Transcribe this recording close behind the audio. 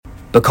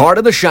Picard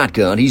in the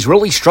shotgun. He's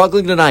really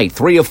struggling tonight.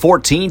 3 of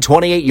 14,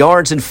 28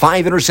 yards, and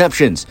 5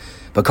 interceptions.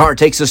 Picard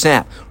takes a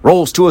snap,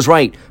 rolls to his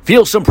right,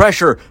 feels some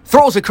pressure,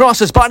 throws across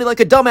his body like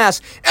a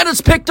dumbass, and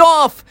it's picked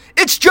off.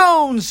 It's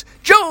Jones.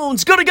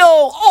 Jones gonna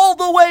go all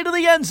the way to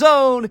the end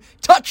zone.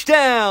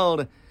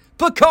 Touchdown.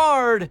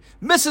 Picard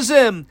misses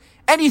him,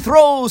 and he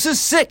throws his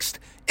 6th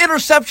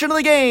interception of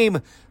the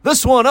game.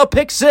 This one a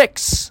pick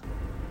 6.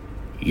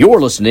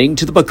 You're listening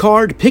to the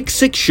Picard Pick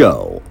 6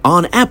 Show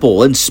on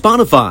Apple and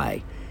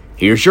Spotify.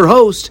 Here's your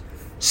host,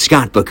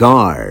 Scott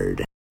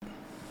Picard.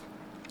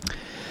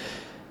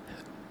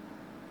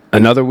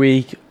 Another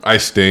week. I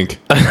stink.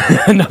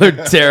 Another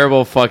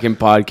terrible fucking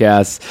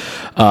podcast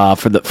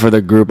for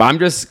the group. I'm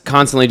just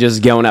constantly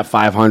just going at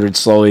 500,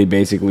 slowly,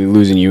 basically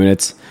losing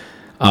units.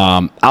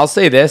 I'll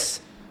say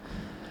this.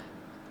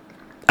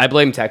 I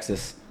blame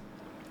Texas.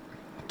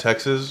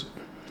 Texas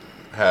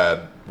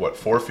had,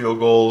 4 field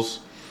goals,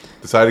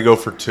 decided to go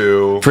for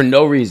 2. For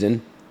no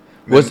reason.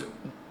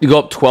 You go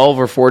up 12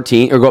 or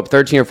 14, or go up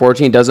 13 or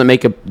 14, doesn't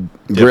make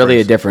really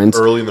a difference.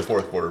 Early in the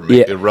fourth quarter,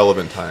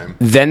 irrelevant time.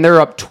 Then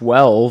they're up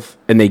 12,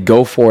 and they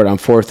go for it on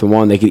 4th and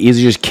 1. They could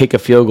easily just kick a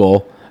field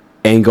goal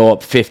and go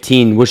up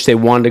 15, which they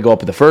wanted to go up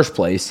in the first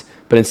place,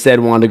 but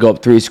instead wanted to go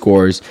up 3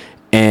 scores.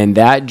 And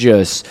that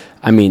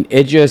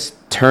it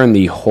just turned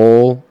the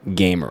whole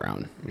game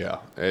around. Yeah,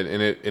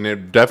 and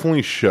it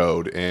definitely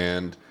showed.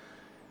 And,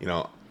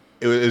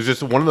 it was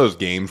just one of those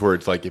games where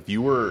it's like if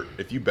you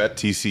bet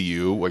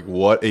TCU, like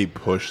what a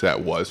push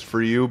that was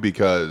for you,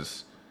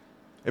 because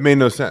it made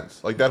no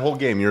sense. Like that whole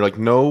game, you're like,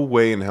 no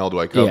way in hell do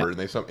I cover.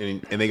 Yeah.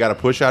 And they got a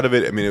push out of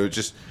it. I mean, it would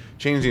just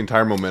change the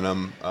entire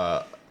momentum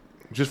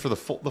just for the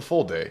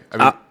full day. I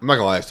mean, I'm not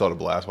gonna lie, I still had a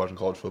blast watching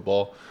college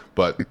football,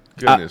 but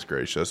goodness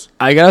gracious,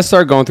 I gotta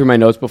start going through my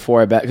notes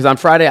before I bet, because on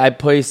Friday I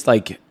placed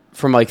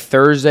from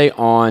Thursday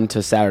on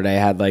to Saturday,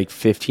 I had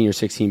 15 or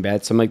 16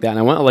 bets, something like that. And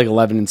I went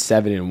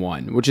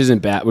 11-7-1, which isn't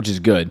bad, which is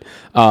good.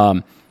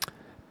 But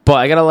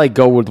I got to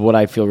go with what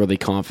I feel really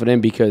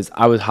confident, because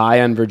I was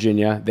high on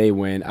Virginia. They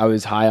win. I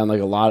was high on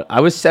a lot. I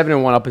was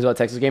 7-1 up until the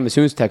Texas game. As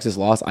soon as Texas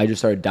lost, I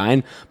just started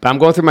dying. But I'm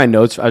going through my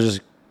notes.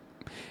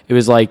 It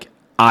was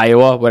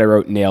Iowa, what I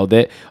wrote, nailed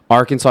it.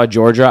 Arkansas,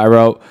 Georgia, I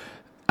wrote,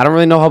 I don't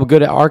really know how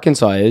good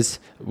Arkansas is.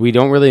 We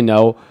don't really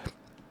know.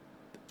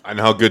 I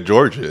know how good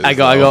Georgia is.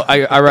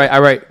 I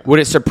write. Would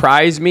it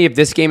surprise me if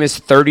this game is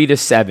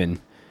 30-7?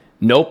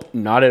 Nope,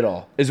 not at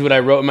all. Is what I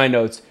wrote in my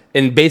notes.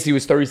 And basically it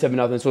was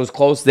 37-0, so it was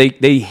close.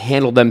 They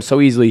handled them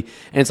so easily.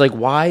 And it's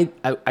why?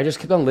 I just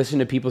kept on listening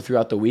to people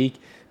throughout the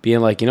week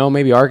being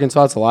maybe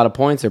Arkansas, it's a lot of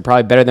points. They're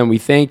probably better than we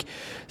think.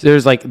 So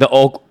there's the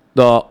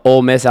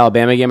Ole Miss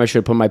Alabama game. I should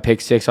have put my pick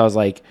 6. I was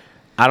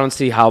I don't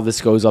see how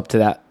this goes up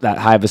to that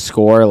high of a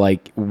score. 1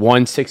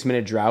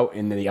 6-minute drought,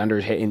 and then the under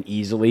hitting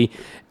easily.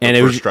 And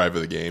it was first drive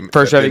of the game.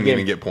 First drive of the game.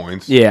 Didn't even get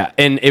points. Yeah,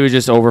 and it was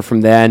just over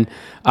from then.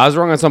 I was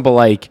wrong on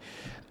something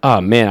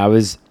oh man,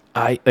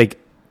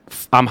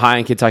 I'm high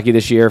in Kentucky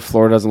this year.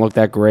 Florida doesn't look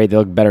that great. They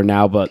look better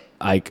now, but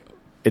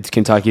it's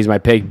Kentucky's my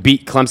pick.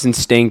 Beat Clemson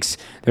stinks.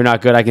 They're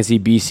not good. I can see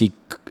BC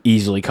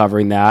easily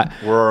covering that.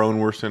 We're our own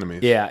worst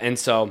enemies. Yeah, and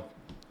so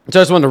I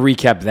just wanted to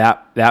recap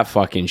that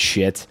fucking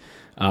shit.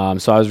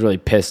 So I was really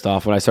pissed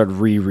off when I started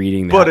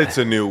rereading that. But it's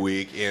a new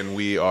week, and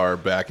we are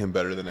back and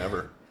better than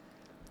ever.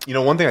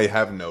 One thing I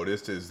have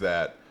noticed is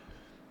that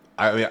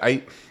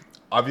I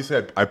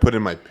put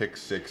in my pick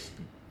 6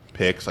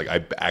 picks.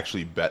 I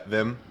actually bet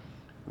them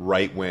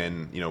right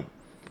when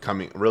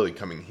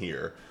coming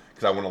here,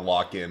 because I want to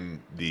lock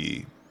in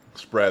the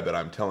spread that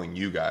I'm telling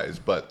you guys.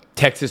 But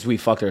Texas, we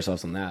fucked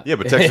ourselves on that. Yeah,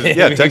 but Texas,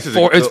 Texas.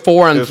 It's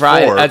 4 on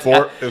Friday.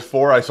 It was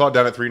 4. I saw it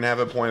down at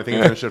 3.5 at point. I think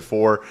it finished at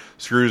 4.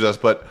 Screws us,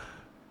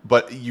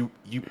 But you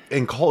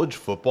in college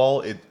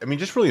football,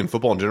 just really in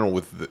football in general,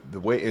 with the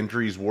way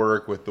injuries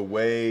work, with the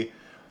way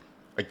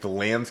the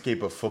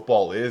landscape of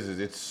football is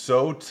it's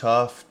so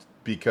tough,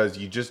 because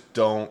you just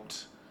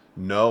don't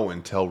know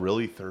until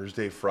really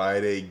Thursday,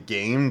 Friday,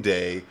 game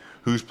day,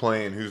 who's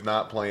playing, who's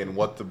not playing,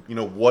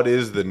 what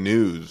is the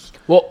news.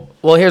 Well,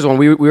 here's one.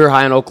 We were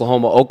high on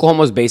Oklahoma. Oklahoma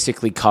was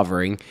basically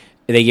covering.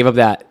 They gave up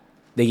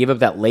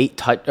that late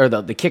touch, or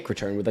the kick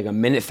return with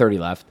 1:30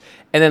 left,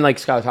 and then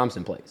Skylar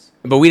Thompson plays.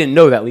 But we didn't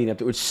know that leading up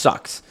to it, which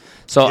sucks.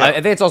 So yeah. I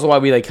think it's also why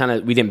we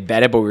we didn't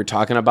bet it, but we were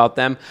talking about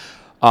them.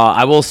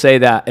 I will say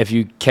that if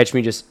you catch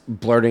me just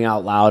blurting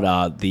out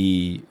loud,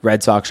 the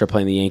Red Sox are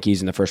playing the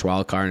Yankees in the first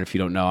wild card, and if you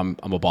don't know,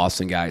 I'm a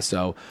Boston guy.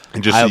 So,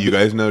 and just so you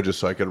guys know, just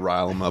so I could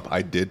rile them up,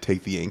 I did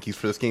take the Yankees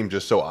for this game,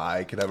 just so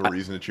I could have a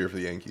reason to cheer for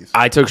the Yankees.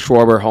 I took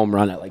Schwarber home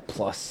run at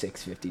plus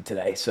 650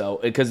 today. So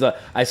because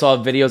I saw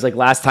videos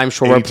last time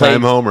Schwarber played.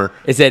 Anytime homer.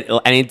 It said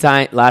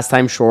last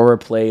time Schwarber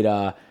played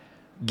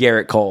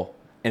Garrett Cole,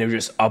 and it was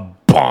just a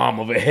bomb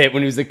of a hit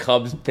when he was the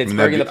Cubs,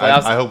 Pittsburgh in the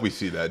playoffs. I hope we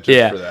see that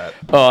just for that.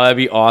 Oh, that'd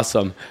be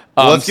awesome.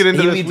 Well, let's get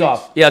into this week.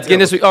 Yeah, let's get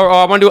into this week.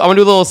 I want to do a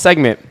little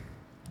segment.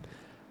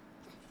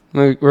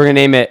 We're gonna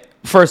name it.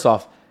 First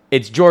off,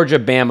 it's Georgia,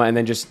 Bama, and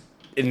then just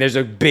and there's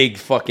a big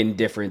fucking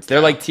difference.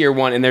 They're like tier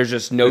 1, and there's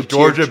just no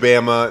Georgia,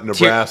 Bama,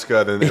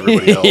 Nebraska, then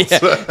everybody else.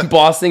 Yeah.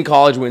 Boston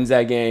College wins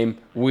that game.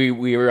 We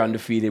were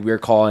undefeated. We were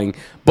calling.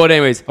 But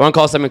anyways, I want to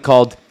call something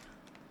called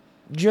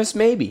Just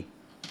Maybe.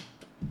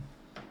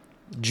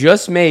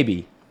 Just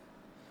maybe.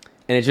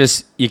 And it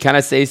just, you kind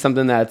of say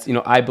something that's,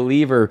 I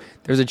believe, or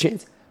there's a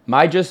chance.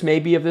 My just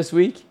maybe of this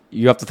week,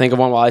 you have to think of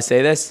one while I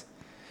say this,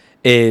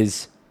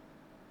 is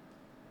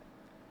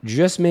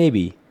just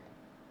maybe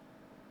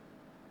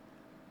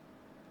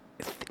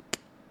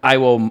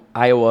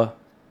Iowa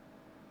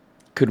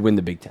could win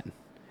the Big Ten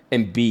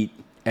and beat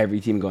every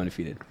team going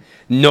undefeated.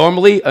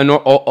 Normally, an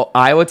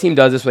Iowa team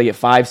does this. They get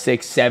 5,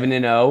 6,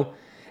 7-0,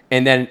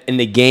 and then in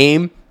the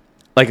game,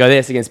 like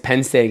this against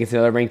Penn State, against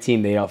another ranked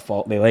team, they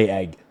lay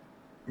egg,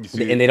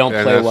 and they don't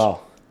play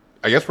well.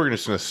 I guess we're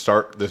just going to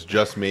start this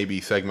just maybe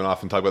segment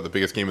off and talk about the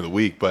biggest game of the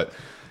week. But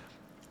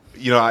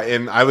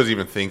and I was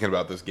even thinking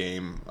about this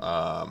game,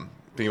 on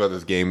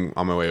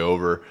my way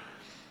over.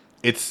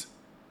 It's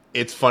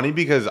funny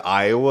because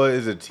Iowa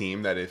is a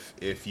team that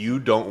if you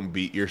don't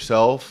beat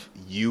yourself,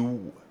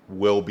 you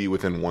will be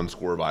within one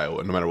score of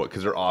Iowa, no matter what,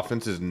 because their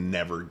offense is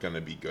never going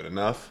to be good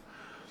enough.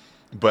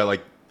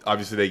 But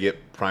obviously they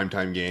get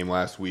primetime game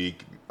last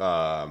week,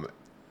 and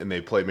they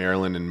play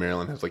Maryland, and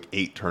Maryland has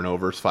 8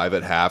 turnovers, 5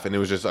 at half, and it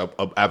was just an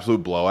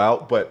absolute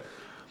blowout. But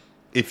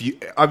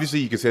obviously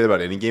you can say that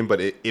about any game,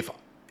 but if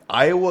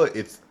Iowa,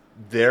 it's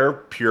their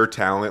pure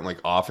talent,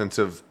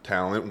 offensive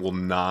talent, will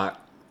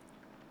not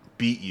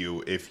beat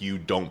you if you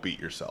don't beat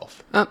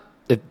yourself.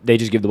 If they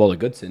just give the ball to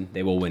Goodson,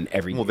 they will win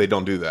every game. Well, they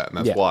don't do that, and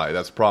that's why.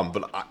 That's the problem.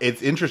 But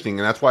it's interesting,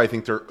 and that's why I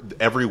think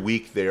every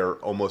week they're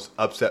almost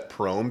upset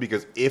prone,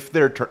 because if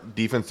their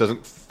defense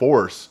doesn't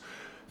force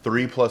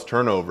 3+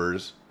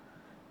 turnovers,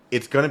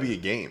 it's going to be a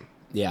game.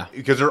 Yeah.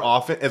 Because their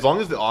offense, as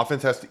long as the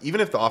offense has to, even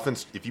if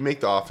you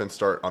make the offense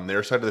start on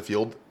their side of the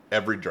field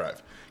every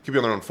drive, it could be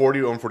on their own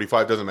 40, own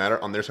 45, doesn't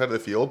matter, on their side of the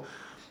field,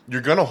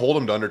 you're going to hold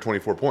them to under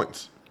 24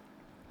 points.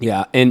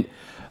 Yeah, and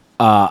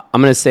I'm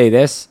going to say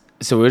this.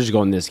 So we're just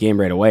going this game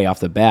right away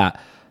off the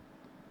bat.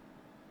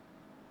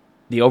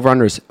 The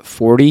over-under is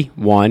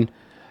 41.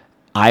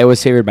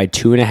 Iowa's favored by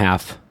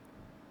 2.5.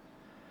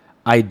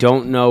 I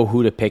don't know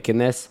who to pick in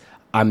this.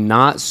 I'm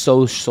not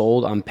so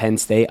sold on Penn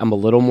State. I'm a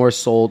little more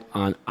sold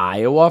on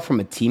Iowa from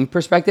a team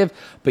perspective.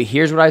 But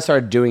here's what I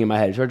started doing in my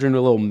head. I started doing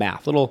a little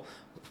math, little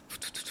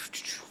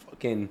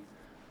fucking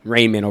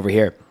Rain Man over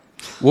here.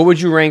 What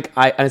would you rank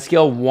on a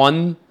scale of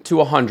 1 to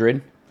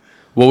 100?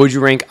 What would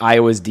you rank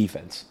Iowa's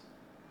defense?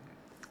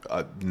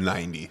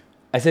 90.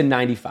 I said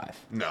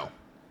 95.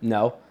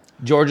 No.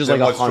 Georgia's Then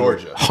like what's 100.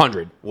 Georgia?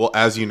 100. Well,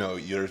 as you know,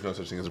 there's no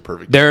such thing as a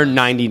perfect. They're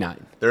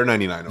 99. They're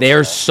 99. They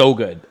are so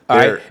good. All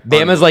right.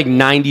 Bama's like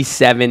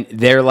 97.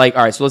 They're like,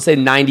 all right, so let's say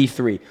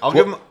 93. I'll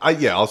give them,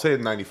 I'll say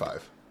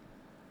 95.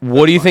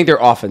 What do you think their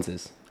offense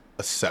is?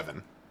 A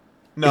 7.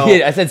 No,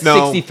 I said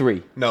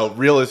 63. No,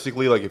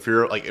 realistically, if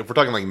we're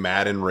talking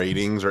Madden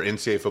ratings or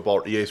NCAA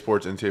football, EA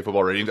Sports NCAA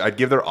football ratings, I'd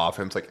give their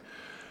offense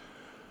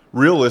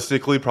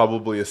realistically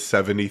probably a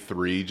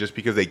 73, just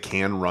because they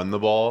can run the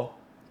ball.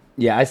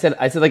 Yeah, I said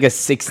like a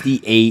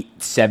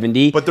 68,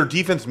 70. But their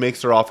defense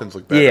makes their offense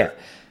look better. Yeah.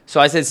 So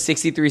I said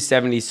 63,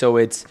 70. So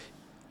it's,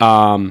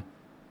 what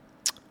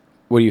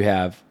do you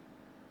have?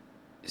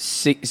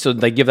 So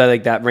give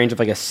that that range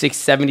of a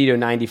 670 to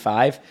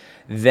 95.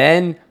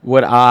 Then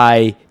what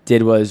I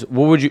did was,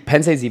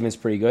 Penn State's defense is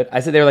pretty good.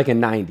 I said they were a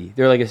 90.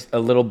 They're a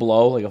little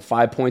below,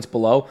 5 points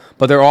below.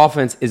 But their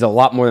offense is a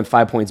lot more than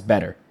 5 points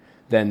better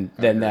than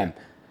them.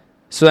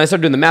 So then I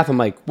started doing the math. I'm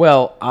like,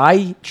 well,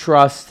 I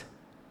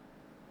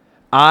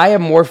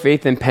have more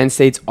faith in Penn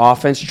State's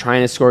offense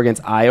trying to score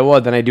against Iowa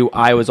than I do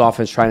Iowa's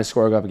offense trying to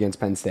score up against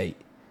Penn State.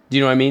 Do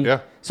you know what I mean? Yeah.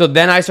 So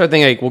then I started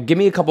thinking, well, give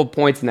me a couple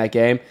points in that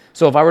game.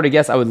 So if I were to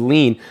guess, I would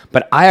lean.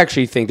 But I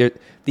actually think that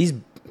these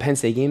Penn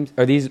State games,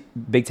 or these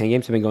Big Ten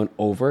games, have been going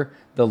over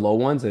the low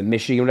ones, the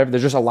Michigan, whatever.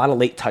 There's just a lot of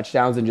late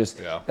touchdowns and just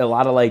a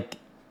lot of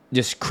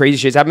just crazy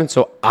shit's happening.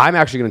 So I'm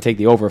actually going to take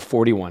the over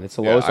 41. It's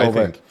the lowest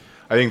over.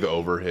 I think the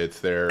over hits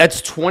there.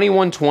 That's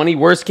 21-20.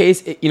 Worst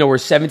case, we're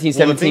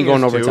 17-17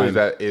 going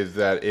overtime. Is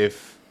that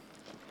if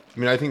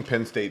I think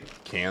Penn State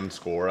can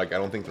score. I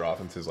don't think their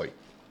offense is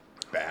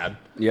bad.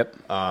 Yep.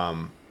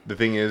 The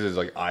thing is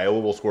Iowa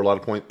will score a lot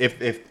of points.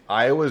 If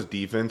Iowa's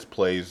defense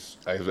plays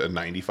a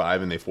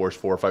 95 and they force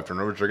 4 or 5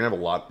 turnovers, they're gonna have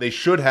a lot. They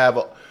should have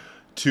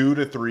 2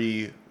 to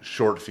 3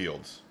 short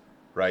fields,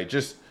 right?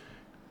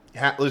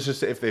 Let's just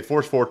say if they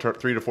force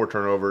 3 to 4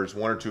 turnovers,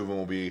 1 or 2 of them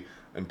will be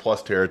in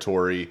plus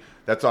territory.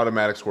 That's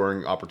automatic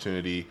scoring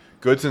opportunity.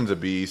 Goodson's a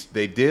beast.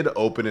 They did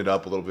open it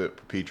up a little bit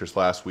for Petrus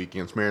last week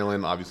against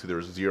Maryland. Obviously, there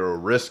was 0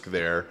 risk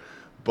there.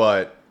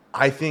 But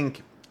I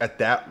think at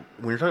that,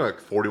 when you're talking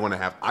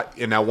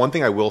 41.5, and now one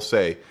thing I will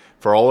say,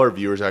 for all our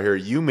viewers out here,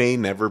 you may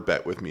never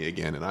bet with me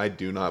again, and I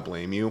do not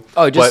blame you.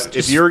 But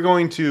if you're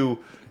going to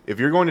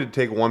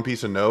take one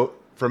piece of note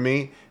from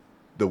me,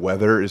 the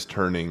weather is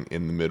turning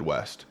in the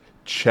Midwest.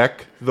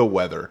 check the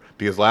weather.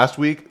 Because last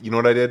week, you know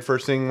what I did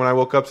first thing when I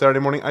woke up Saturday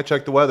morning? I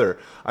checked the weather.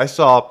 I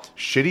saw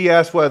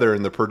shitty-ass weather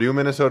in the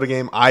Purdue-Minnesota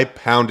game. I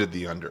pounded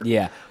the under.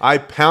 Yeah. I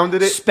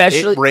pounded it.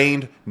 Especially- It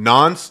rained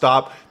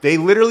nonstop. They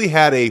literally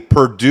had a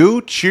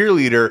Purdue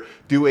cheerleader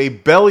do a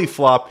belly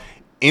flop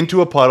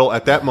into a puddle.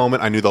 At that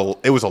moment, I knew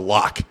it was a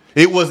lock.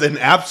 It was an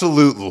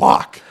absolute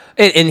lock.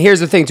 And here's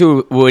the thing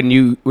too: when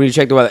you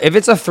check the weather, if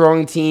it's a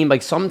throwing team,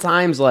 like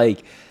sometimes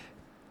like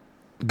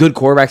good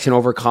quarterbacks can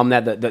overcome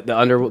that. The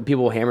under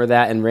people will hammer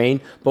that and rain,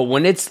 but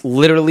when it's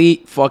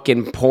literally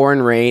fucking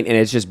pouring rain and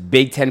it's just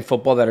Big Ten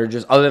football that are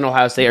just other than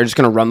Ohio State are just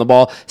going to run the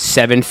ball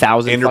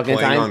 7,000 And you're fucking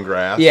playing times on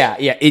grass. Yeah.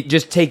 It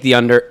just take the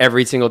under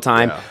every single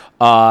time.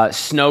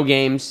 Snow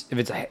games, if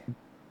it's a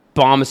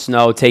bomb of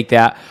snow, take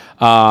that.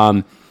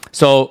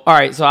 So all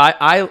right, so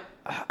I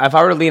if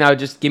I were to lean, I would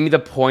just give me the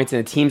points,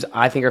 and the teams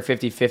I think are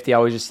 50-50, I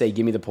always just say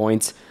give me the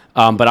points.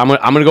 But I'm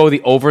gonna go with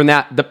the over in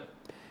that. The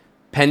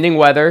pending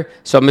weather,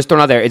 so I'm just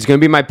throwing out there. It's gonna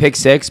be my pick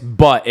 6,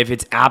 but if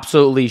it's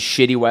absolutely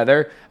shitty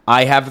weather,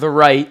 I have the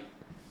right.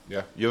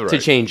 Yeah, you're right. To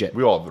change it.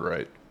 We all have the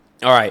right.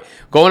 All right,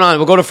 going on.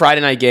 We'll go to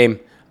Friday night game.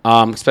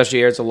 Especially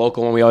here, it's a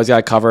local one. We always got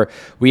to cover.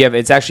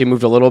 It's actually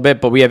moved a little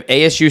bit, but we have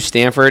ASU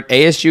Stanford.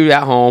 ASU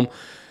at home,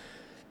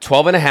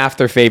 12.5.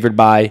 They're favored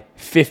by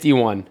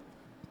 51.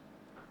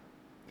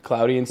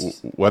 Cloudy and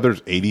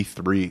Weather's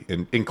 83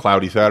 in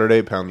cloudy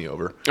Saturday. Pound the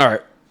over. all right.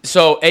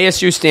 So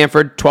ASU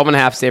Stanford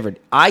 12.5 Stanford.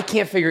 I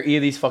can't figure either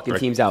of these fucking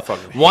teams out.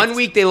 One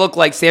week they look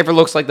like Stanford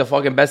looks like the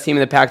fucking best team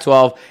in the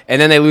Pac-12,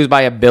 and then they lose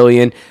by $1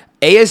 billion.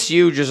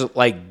 ASU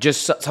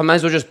just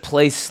sometimes will just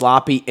play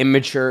sloppy,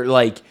 immature,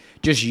 like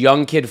just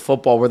young kid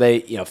football where they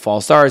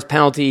false starts,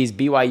 penalties.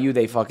 BYU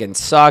they fucking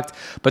sucked,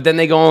 but then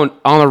they go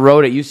on the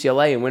road at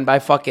UCLA and win by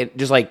fucking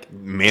just like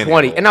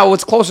 20. And now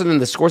it's closer than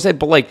the score said,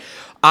 but like.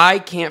 I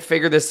can't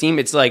figure this team.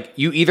 It's like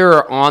you either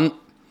are on.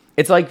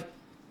 It's like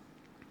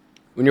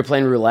when you're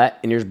playing roulette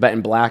and you're just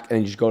betting black and then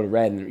you just go to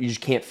red and you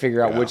just can't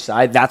figure out which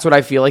side. That's what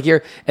I feel like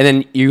here. And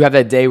then you have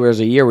that day where there's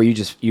a year where you're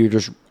just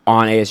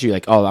on ASU.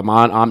 Like, oh, I'm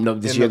on. No,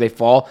 this year they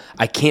fall.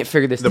 I can't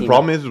figure this. The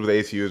problem is with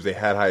ASU is they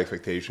had high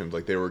expectations.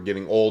 Like they were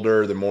getting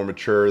older, they're more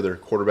mature. Their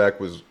quarterback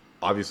was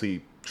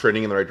obviously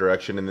trending in the right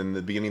direction. And then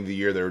the beginning of the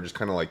year they were just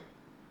kind of like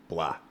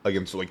blah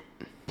against like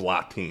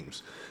blah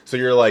teams. So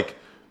you're like.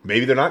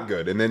 Maybe they're not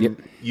good. And then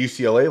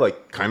UCLA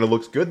like kind of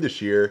looks good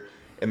this year,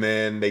 and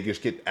then they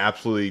just get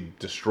absolutely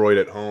destroyed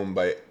at home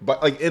but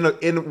like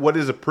in what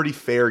is a pretty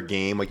fair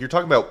game. Like you're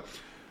talking about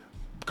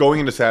going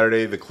into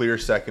Saturday, the clear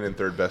second and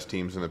third best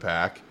teams in the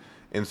pack.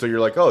 And so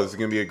you're like, "Oh, this is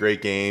going to be a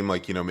great game."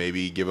 Like,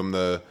 maybe give them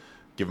the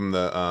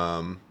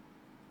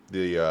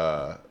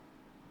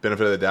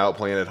benefit of the doubt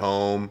playing at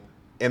home.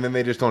 And then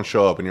they just don't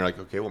show up, and you're like,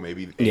 okay, well,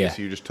 maybe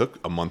ASU just took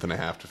a month and a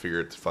half to figure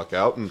it the fuck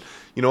out. And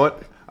you know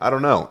what? I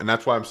don't know. And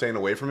that's why I'm staying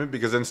away from it,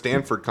 because then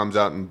Stanford comes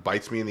out and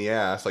bites me in the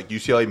ass. Like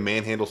UCLA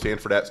manhandle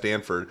Stanford at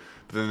Stanford,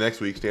 but then the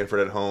next week, Stanford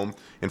at home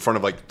in front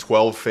of like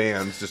 12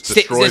 fans just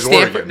destroys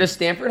Oregon. Does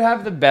Stanford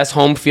have the best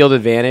home field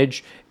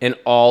advantage in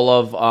all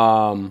of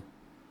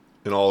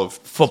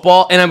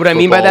football? And what I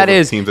mean by that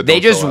is they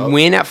just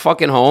win at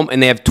fucking home,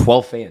 and they have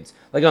 12 fans.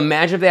 Like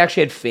imagine if they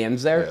actually had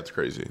fans there. Yeah, that's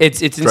crazy.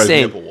 It's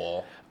insane. Up a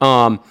wall.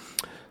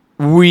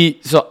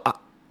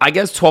 I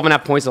guess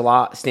 12.5 points a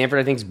lot. Stanford,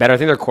 I think, is better. I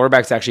think their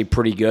quarterback's actually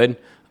pretty good.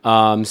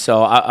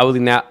 So I would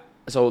lean that.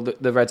 So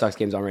the Red Sox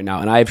game's on right now,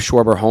 and I have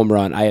Schwarber home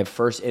run. I have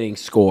first inning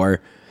score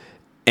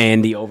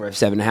and the over of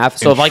 7.5.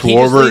 So and he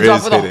just leads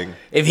off with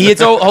if he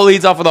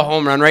leads off with a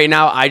home run right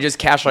now, I just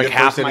cash like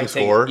half my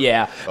score.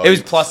 Yeah, it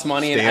was plus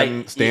money.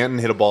 Stanton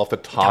hit a ball off the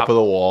top of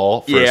the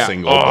wall for a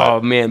single. Oh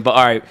man, but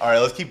all right,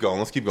 let's keep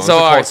going.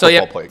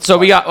 So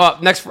we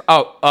got next.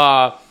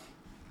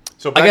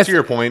 So back to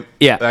your point,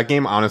 yeah. That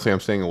game, honestly, I'm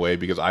staying away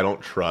because I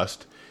don't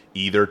trust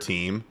either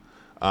team.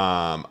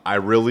 I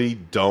really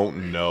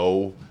don't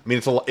know. I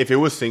mean, if it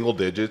was single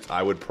digits,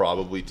 I would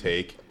probably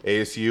take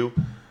ASU.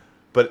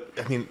 But,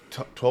 I mean,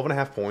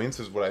 12.5 points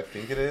is what I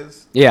think it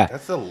is. Yeah.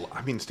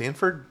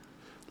 Stanford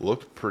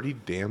looked pretty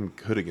damn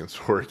good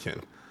against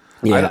Oregon.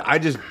 Yeah. I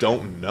just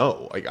don't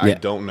know. I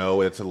don't know.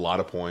 It's a lot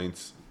of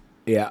points.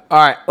 Yeah. All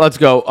right, let's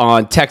go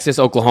on Texas,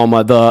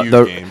 Oklahoma.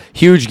 The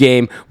huge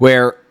game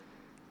where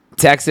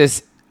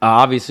Texas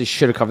obviously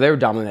should have covered. They were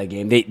dominant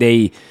in that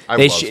game.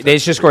 They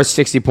just scored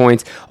 60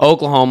 points.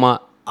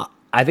 Oklahoma,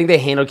 I think they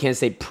handled Kansas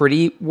State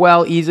pretty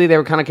well, easily. They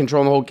were kind of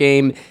controlling the whole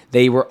game.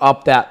 They were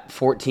up that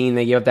 14.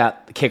 They gave up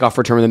that kickoff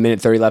return with a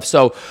minute 30 left.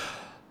 So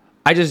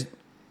I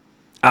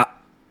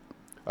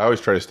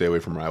always try to stay away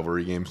from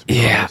rivalry games. To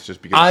be honest,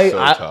 just because it's so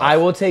tough. I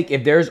will take,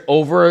 if there's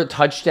over a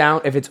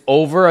touchdown, if it's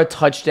over a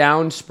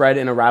touchdown spread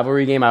in a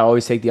rivalry game, I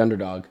always take the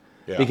underdog.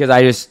 Yeah.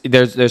 Because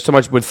there's so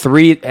much with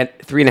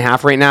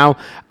 3.5 right now.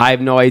 I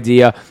have no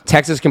idea.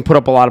 Texas can put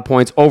up a lot of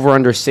points over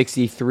under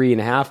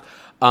 63.5.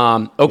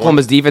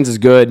 Oklahoma's defense is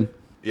good.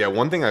 Yeah,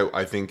 one thing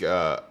I think,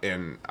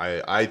 and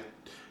I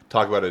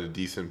talk about it a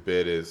decent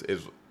bit, is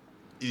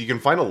you can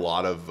find a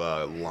lot of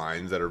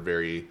lines that are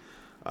very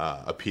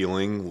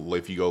appealing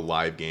if you go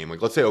live game.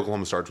 Like let's say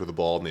Oklahoma starts with the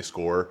ball and they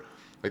score.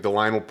 Like the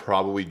line will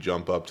probably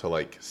jump up to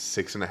like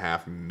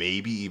 6.5,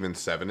 maybe even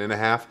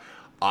 7.5.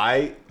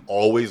 I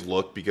always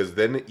look because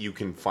then you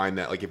can find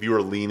that like if you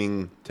are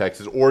leaning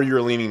Texas or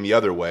you're leaning the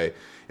other way,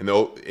 and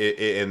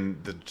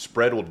the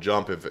spread will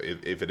jump if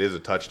it is a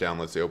touchdown,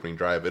 let's say opening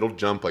drive, it'll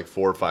jump like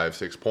 4, 5,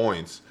 6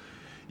 points.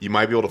 You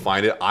might be able to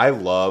find it.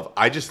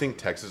 I just think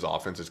Texas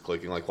offense is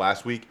clicking. Like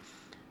last week,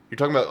 you're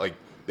talking about like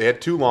they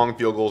had 2 long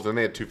field goals, then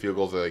they had 2 field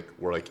goals that like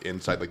were like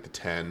inside like the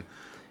 10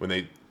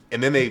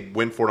 and then they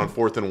went for it on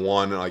 4th and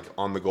 1 like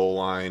on the goal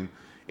line.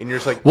 And you're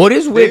just like,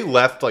 they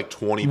left like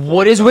 20 points.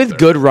 What is with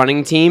good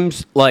running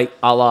teams like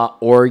a la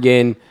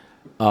Oregon,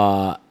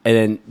 and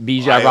then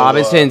Bijan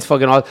Robinson's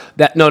fucking all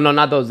that? No,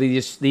 not those.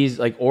 These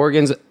like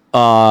Oregon's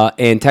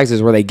and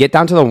Texas where they get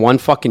down to the 1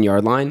 fucking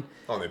yard line.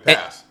 Oh, they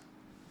pass.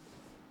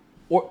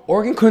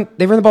 Oregon couldn't.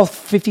 They ran the ball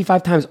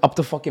 55 times up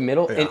the fucking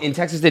middle, Yeah. and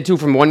Texas did too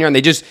from 1 yard. And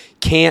they just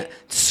can't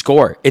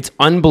score. It's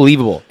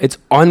unbelievable. It's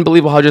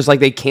unbelievable how just like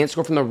they can't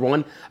score from the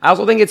run. I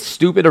also think it's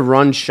stupid to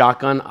run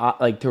shotgun,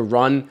 like to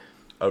run.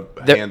 A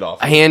handoff.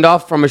 A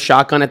handoff from a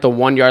shotgun at the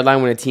 1 yard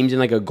line when a team's in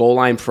like a goal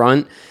line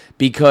front,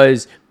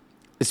 because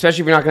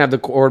especially if you're not going to have the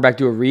quarterback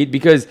do a read,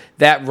 because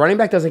that running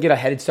back doesn't get a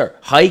headed start.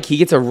 Hike, he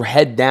gets a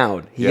head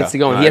down. He gets to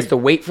go, and he has to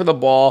wait for the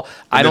ball.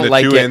 I don't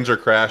like it. The 2 ends are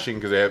crashing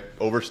because they have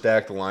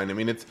overstacked the line. I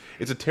mean, it's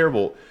a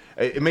terrible.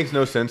 It makes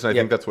no sense, and I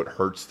think that's what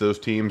hurts those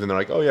teams. And they're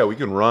like, oh yeah, we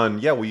can run.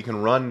 Yeah, well you can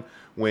run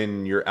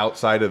when you're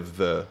outside of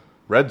the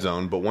red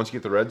zone, but once you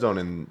get the red zone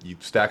and you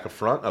stack a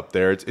front up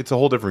there, it's a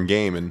whole different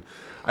game. And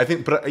I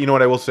think, but you know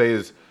what I will say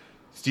is,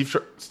 Steve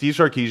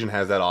Sarkisian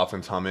has that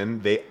offense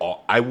humming.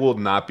 I will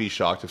not be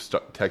shocked if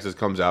Texas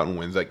comes out and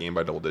wins that game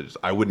by double digits.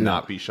 I would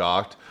not be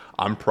shocked.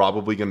 I'm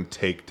probably going to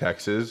take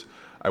Texas.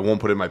 I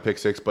won't put it in my pick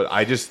 6, but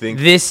I just think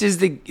this is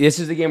the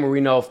game where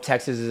we know if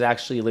Texas is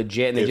actually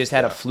legit, and they just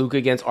had a fluke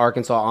against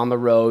Arkansas on the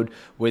road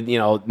with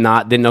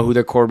didn't know who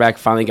their quarterback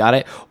finally got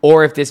it,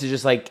 or if this is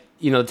just like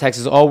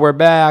Texas, we're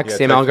back,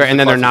 Sam Ellinger, and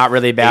then they're not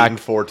really back.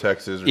 8-4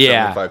 Texas or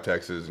 7-5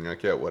 Texas, and you're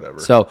like, yeah, whatever.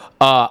 So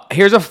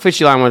here's a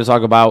fishy line I want to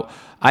talk about.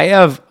 I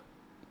have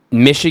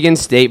Michigan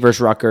State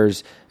versus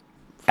Rutgers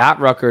at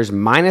Rutgers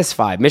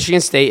 -5. Michigan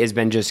State has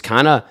been just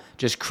kind of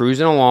just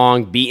cruising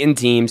along, beating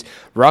teams.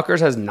 Rutgers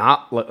has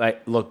not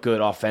looked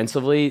good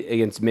offensively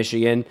against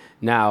Michigan.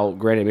 Now,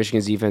 granted,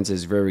 Michigan's defense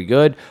is very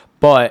good,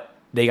 but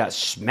they got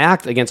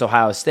smacked against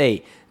Ohio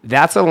State.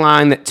 That's a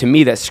line that, to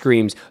me, that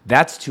screams,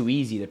 that's too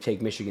easy to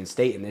take Michigan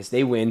State in this.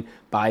 They win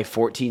by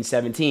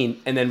 14-17,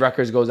 and then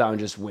Rutgers goes out and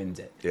just wins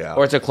it. Yeah.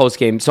 Or it's a close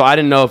game. So I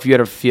didn't know if you had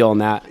a feel on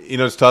that.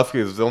 It's tough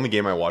because the only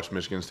game I watched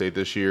Michigan State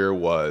this year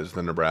was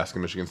the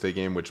Nebraska-Michigan State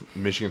game, which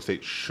Michigan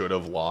State should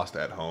have lost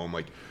at home.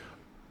 Like,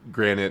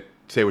 granted,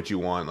 say what you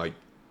want, like,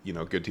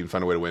 good teams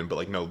find a way to win, but,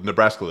 like, no,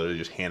 Nebraska literally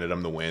just handed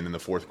them the win in the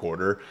fourth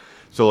quarter.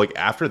 So, like,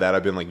 after that,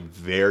 I've been, like,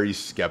 very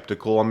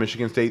skeptical on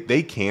Michigan State.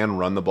 They can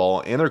run the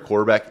ball, and their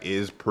quarterback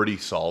is pretty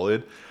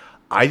solid.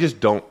 I just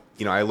don't,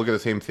 I look at the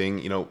same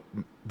thing.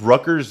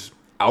 Rutgers,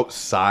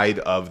 outside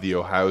of the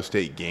Ohio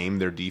State game,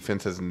 their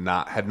defense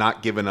had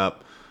not given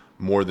up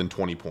more than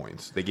 20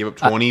 points. They gave up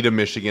 20 to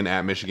Michigan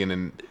at Michigan,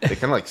 and they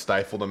kind of, like,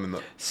 stifled them in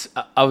the...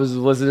 I was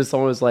listening to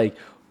someone who was like,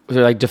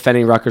 they're like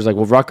defending Rutgers, like,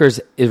 well,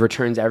 Rutgers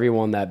returns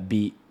everyone that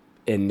beat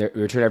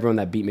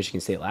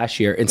Michigan State last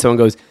year, and someone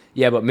goes,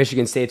 yeah, but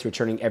Michigan State's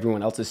returning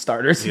everyone else's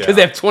starters because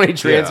they have 20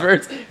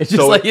 transfers. Yeah. It's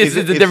just it's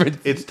a difference.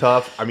 It's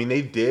tough. I mean,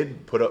 they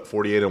did put up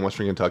 48 on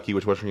Western Kentucky,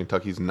 which Western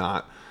Kentucky's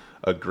not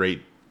a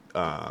great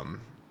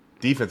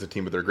defensive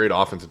team, but they're a great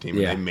offensive team,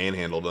 and they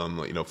manhandled them,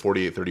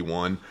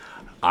 48-31.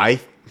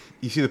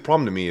 You see, the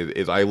problem to me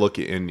is I look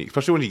at, and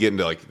especially when you get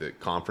into like the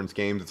conference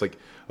games, it's like,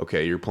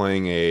 okay, you're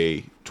playing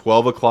a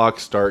 12 o'clock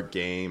start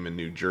game in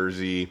New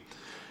Jersey.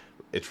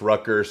 It's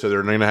Rutgers, so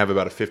they're going to have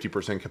about a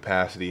 50%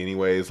 capacity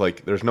anyways.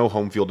 Like, there's no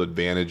home field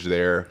advantage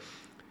there.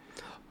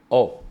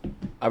 Oh,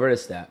 I read a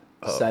stat.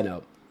 Side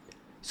note.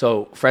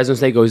 So, Fresno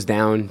State goes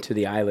down to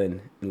the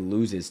island and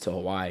loses to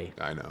Hawaii.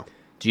 I know.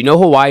 Do you know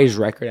Hawaii's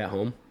record at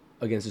home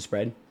against the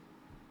spread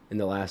in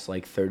the last,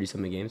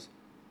 30-something games?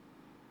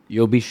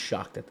 You'll be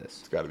shocked at this.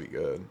 It's got to be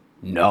good.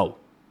 No.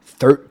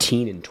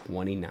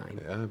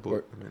 13-29. Yeah,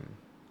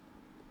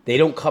 they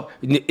don't cover.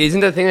 Isn't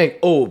the thing like,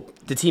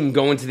 the team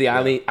going to the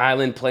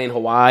island playing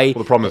Hawaii?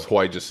 Well, the problem is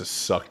Hawaii just has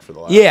sucked for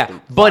the last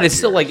 5 but it's years.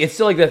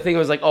 still like the thing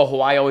was like,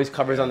 Hawaii always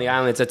covers on the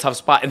island. It's a tough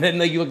spot. And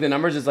then you look at the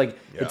numbers, it's like,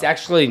 it's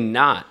actually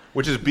not.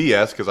 Which is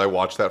BS because I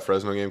watched that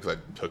Fresno game because I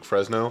took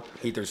Fresno.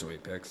 He threw so many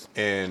picks.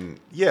 And,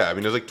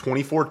 it was like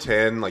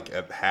 24-10 like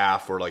at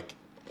half, or like,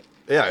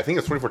 I think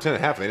it's 24-10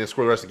 at half, and they didn't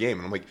score the rest of the game.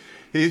 And I'm like,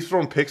 he's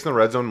throwing picks in the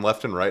red zone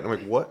left and right. And I'm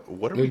like,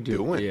 what are we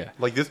doing? Yeah.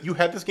 Like, this, you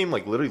had this game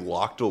like literally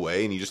locked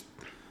away, and you just...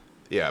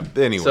 Yeah,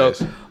 anyways.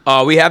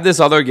 So, we have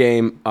this other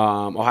game,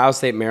 Ohio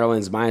State,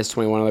 Maryland's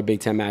 -21, another Big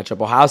Ten matchup.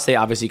 Ohio State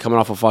obviously coming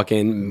off a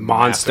fucking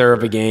monster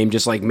of a game.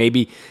 Just like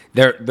maybe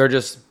they're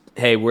just,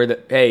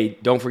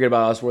 don't forget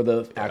about us. We're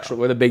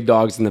the big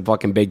dogs in the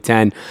fucking Big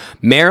Ten.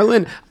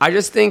 Maryland, I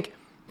just think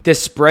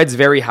this spread's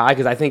very high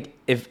because I think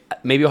if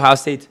maybe Ohio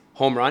State's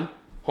home run.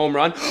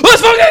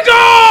 Let's fucking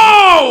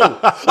go!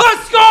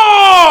 Let's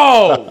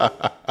go!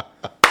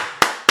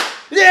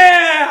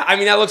 Yeah, I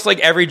mean that looks like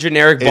every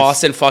generic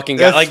Boston fucking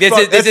guy. Like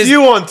this is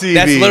you on TV.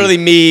 That's literally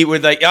me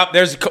with like, yep.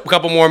 There's a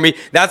couple more of me.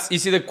 You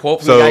see the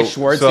quote from the guy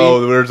Schwartzy.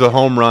 So there's a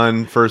home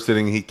run first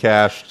inning. He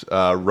cashed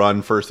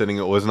run first inning.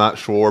 It was not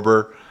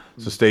Schwarber,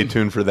 so stay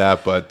tuned for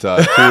that. But two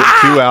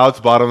outs,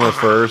 bottom of the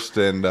first,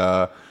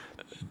 and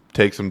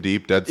takes him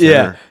deep, dead center.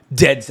 Yeah,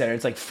 dead center.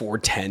 It's like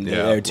 410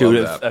 there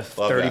too.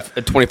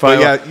 A 25. But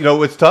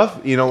yeah, it's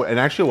tough. And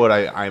actually, what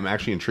I'm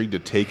actually intrigued to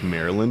take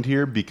Maryland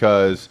here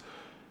because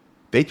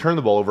they turned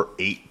the ball over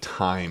 8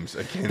 times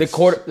against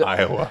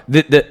Iowa.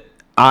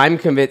 I'm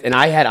convinced, and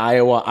I had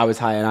Iowa. I was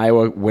high on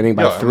Iowa winning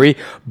by 3.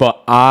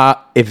 But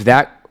if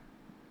that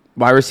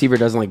wide receiver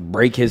doesn't like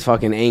break his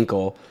fucking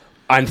ankle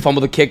and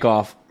fumble the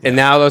kickoff, and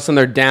now all of a sudden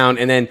they're down,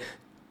 and then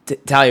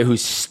Talia, who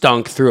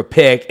stunk, threw a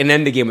pick, and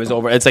then the game was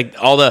over. It's like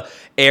all the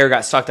air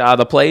got sucked out of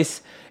the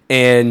place,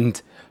 and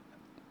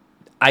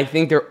I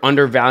think they're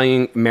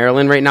undervaluing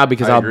Maryland right now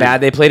because how bad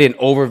they played and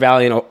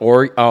overvaluing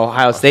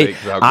Ohio State.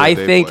 I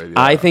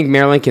think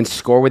Maryland can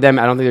score with them.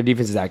 I don't think their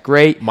defense is that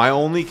great. My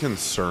only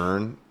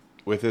concern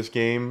with this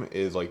game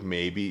is like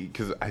maybe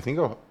because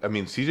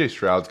CJ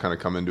Stroud's kind of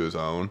come into his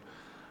own.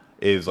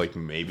 Is like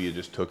maybe it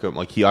just took him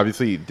like he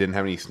obviously didn't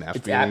have any snaps.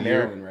 It's at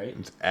Maryland, right?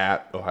 It's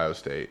at Ohio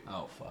State.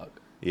 Oh fuck.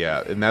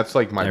 Yeah, and that's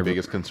like my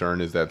biggest concern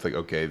is that it's like,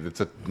 okay,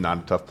 it's not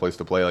a tough place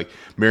to play. Like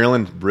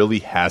Maryland really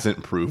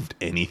hasn't proved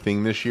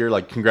anything this year.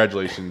 Like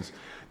congratulations,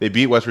 they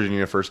beat West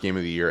Virginia first game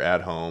of the year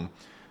at home.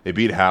 They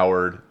beat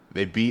Howard.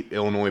 They beat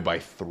Illinois by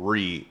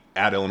 3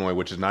 at Illinois,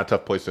 which is not a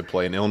tough place to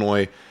play. And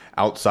Illinois,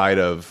 outside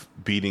of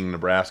beating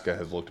Nebraska,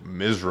 has looked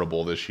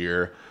miserable this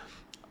year.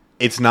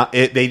 It's not.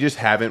 They just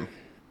haven't.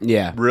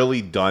 Yeah.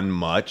 Really done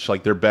much.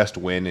 Like their best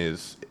win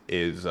is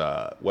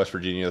West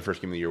Virginia, the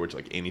first game of the year, which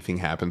like anything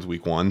happens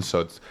week 1.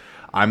 So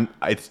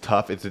it's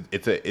tough.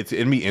 It's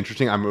gonna be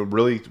interesting. I'm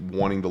really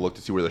wanting to look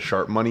to see where the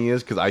sharp money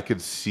is because I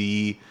could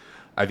see.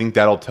 I think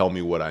that'll tell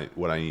me what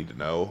I need to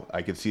know.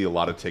 I could see a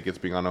lot of tickets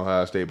being on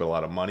Ohio State, but a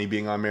lot of money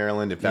being on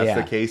Maryland. If that's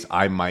the case,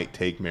 I might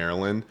take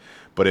Maryland.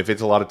 But if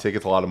it's a lot of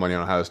tickets, a lot of money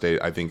on Ohio State,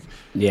 I think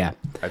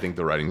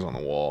the writing's on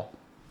the wall.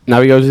 Now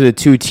we go to the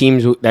 2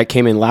 teams that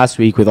came in last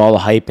week with all the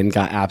hype and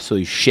got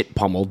absolutely shit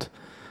pummeled.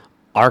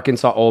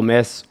 Arkansas, Ole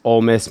Miss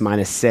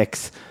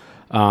 -6.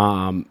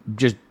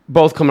 Just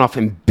both coming off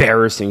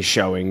embarrassing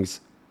showings.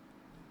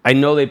 I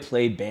know they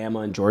played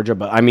Bama and Georgia,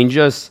 but I mean,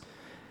 just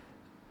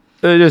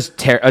a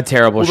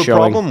terrible showing. The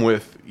problem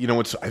with,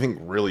 what's I think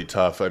really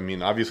tough, I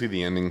mean, obviously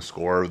the ending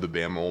score of the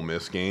Bama Ole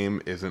Miss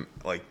game isn't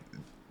like,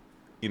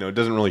 it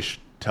doesn't really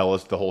tell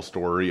us the whole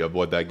story of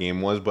what that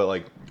game was, but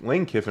like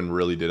Lane Kiffin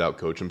really did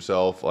outcoach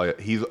himself. Like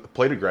he's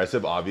played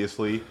aggressive,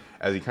 obviously,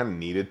 as he kind of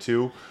needed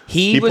to.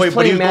 He was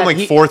going like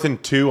 4th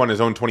and 2 on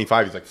his own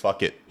 25. He's like,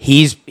 fuck it.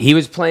 He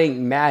was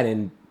playing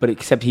Madden, but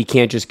except he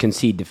can't just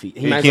concede defeat.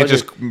 He can't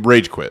just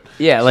rage quit.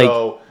 Yeah,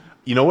 so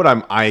you know what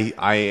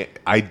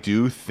I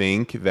do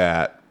think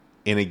that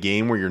in a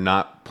game where you're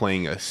not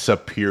playing a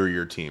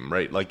superior team,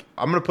 right? Like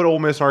I'm going to put Ole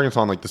Miss and Arkansas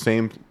on like the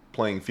same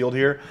playing field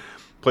here.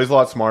 Plays a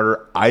lot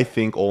smarter. I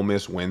think Ole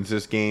Miss wins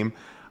this game.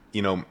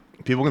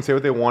 People can say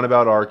what they want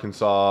about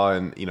Arkansas,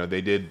 and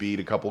they did beat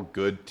a couple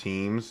good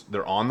teams.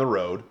 They're on the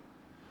road.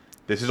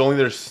 This is only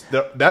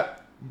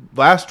that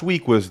last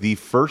week was the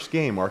first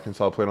game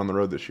Arkansas played on the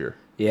road this year.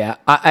 Yeah,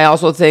 I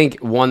also think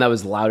one that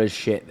was loud as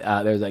shit.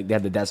 There's like they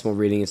had the decimal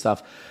reading and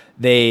stuff.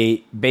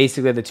 They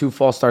basically had the 2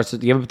 false starts to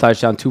give up a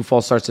touchdown, 2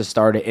 false starts to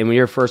start it, and when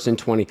you're 1st and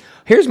 20,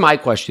 here's my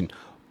question.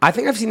 I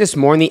think I've seen this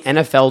more in the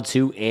NFL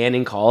too and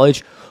in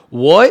college.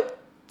 What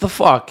the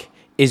fuck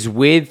is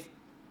with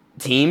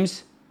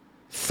teams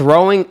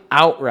throwing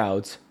out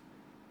routes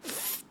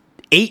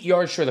 8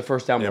 yards short of the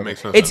first down? Yeah, it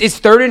makes no sense. sense. It's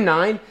 3rd and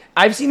 9.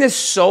 I've seen this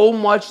so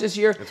much this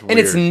year, and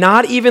it's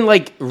not even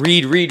like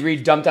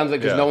read, dump downs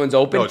like because no one's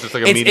open. No, it's just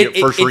like immediate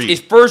first read.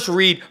 It's first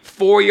read,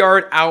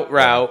 4-yard out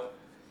route.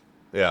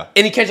 Yeah.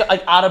 And he catches it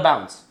like out of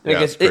bounds.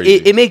 Like it's crazy.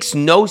 It makes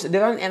no sense.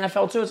 They're on the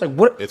NFL too. It's like,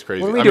 what? It's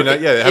crazy. What are we doing?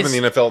 It happened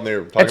in the NFL and they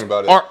were talking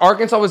about it.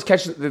 Arkansas was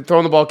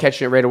throwing the ball,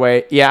 catching it right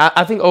away. Yeah,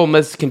 I think Ole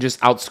Miss can just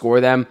outscore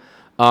them.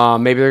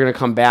 Maybe they're going to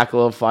come back a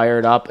little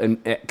fired up and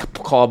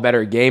call a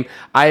better game.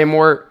 I have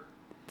more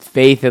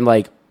faith in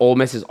like Ole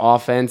Miss's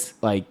offense,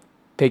 like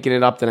picking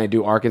it up than I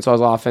do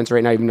Arkansas's offense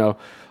right now, even though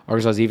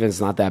Arkansas's defense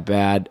is not that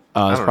bad.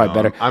 It's probably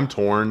better. I'm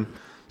torn.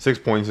 6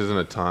 points isn't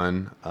a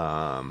ton.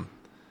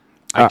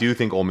 I do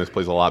think Ole Miss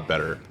plays a lot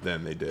better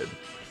than they did.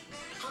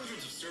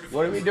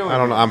 What are we doing? I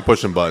don't know. I'm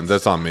pushing buttons.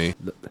 That's on me.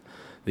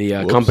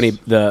 The company,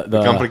 the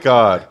company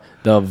card,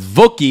 the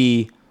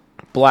Vookie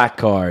black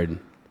card.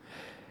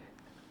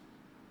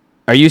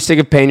 Are you sick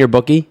of paying your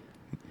bookie?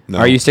 No.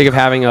 Are you sick of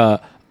having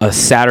a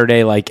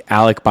Saturday like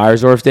Alec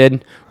Beiersdorf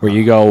did, where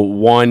you go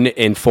 1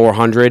 in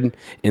 400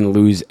 and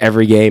lose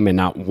every game and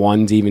not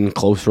one's even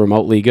close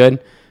remotely good?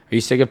 Are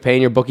you sick of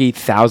paying your bookie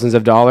thousands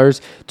of dollars?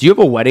 Do you have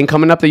a wedding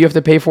coming up that you have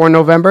to pay for in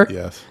November?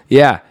 Yes.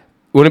 Yeah.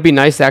 Wouldn't it be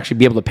nice to actually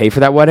be able to pay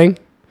for that wedding?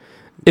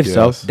 If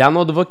so, Yes.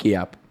 download the Vookie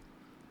app.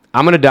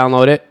 I'm going to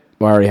download it.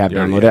 Well, I already have You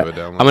already downloaded have it. it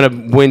downloaded. I'm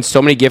going to win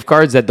so many gift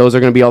cards that those are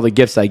going to be all the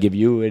gifts I give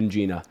you and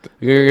Gina.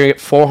 You're going to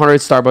get 400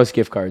 Starbucks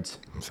gift cards.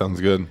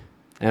 Sounds good.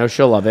 I know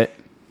she'll love it.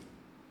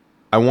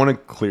 I want to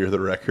clear the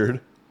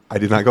record. I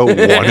did not go 1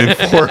 in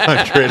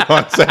 400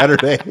 on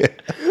Saturday.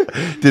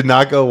 Did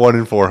not go 1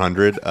 in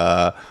 400.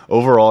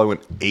 Overall, I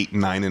went 8,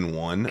 9, and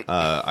 1.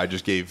 I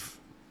just gave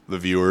the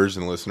viewers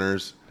and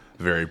listeners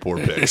very poor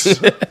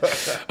picks.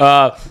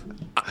 I'm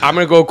going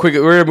to go quick.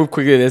 We're going to move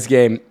quickly to this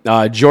game.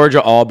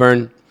 Georgia,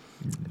 Auburn.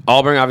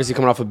 Auburn obviously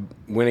coming off a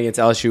win against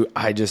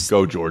LSU.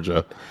 Go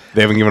Georgia.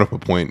 They haven't given up a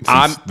point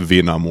since the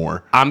Vietnam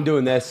War. I'm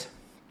doing this.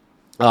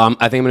 I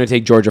think I'm going to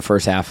take Georgia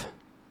first half.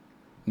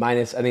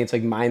 I think it's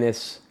like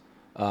minus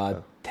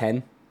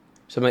 10.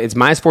 So it's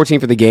minus 14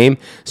 for the game.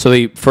 So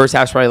the first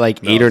half's probably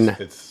like 8 or 9.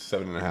 It's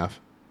 7.5.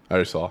 I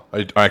just saw.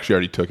 I actually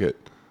already took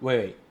it.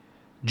 Wait.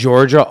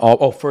 Georgia,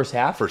 first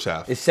half? First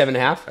half. It's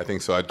 7.5? I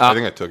think so. I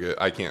think I took it.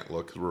 I can't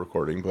look because we're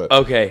recording. But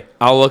Okay.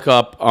 I'll look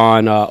up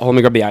on, let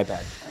me grab the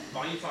iPad.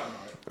 Why are you talking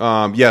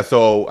about it? yeah,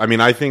 so, I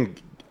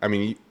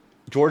mean,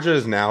 Georgia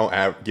is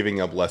now giving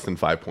up less than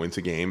 5 points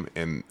a game.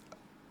 And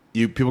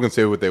people can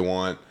say what they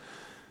want.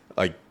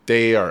 Like,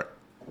 they are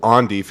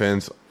on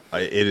defense.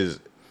 It is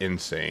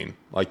insane.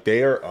 Like,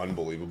 they are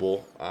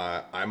unbelievable.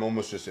 I'm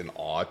almost just in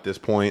awe at this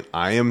point.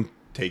 I am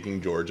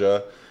taking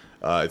Georgia.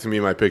 It's going to be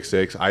my pick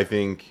 6. I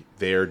think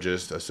they are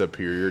just a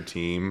superior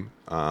team.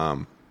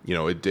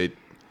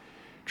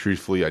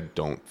 Truthfully, I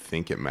don't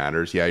think it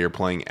matters. Yeah, you're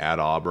playing at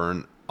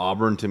Auburn.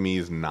 Auburn, to me,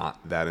 is not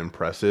that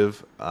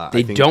impressive.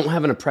 They don't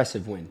have an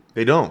impressive win.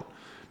 They don't.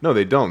 No,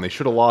 they don't. They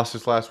should have lost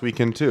this last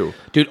weekend, too.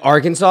 Dude,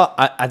 Arkansas,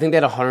 I think they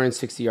had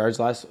 160 yards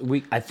last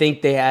week. I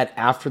think they had,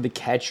 after the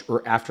catch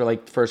or after,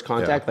 like, first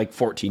contact, like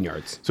 14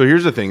 yards. So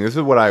here's the thing. This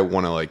is what I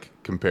want to, like,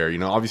 compare.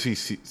 Obviously,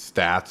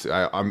 stats.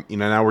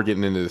 Now we're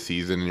getting into the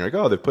season, and you're like,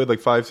 oh, they've played, like,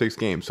 5-6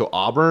 games. So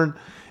Auburn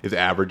is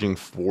averaging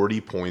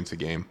 40 points a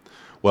game.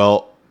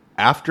 Well,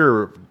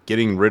 after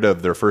getting rid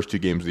of their first 2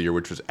 games of the year,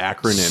 which was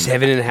Akron and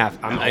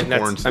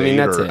 7.5. State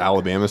or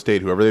Alabama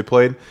State, whoever they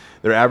played,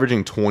 they're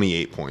averaging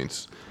 28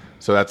 points.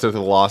 So that's a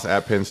loss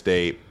at Penn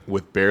State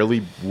with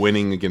barely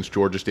winning against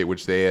Georgia State,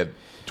 which they had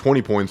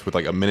 20 points with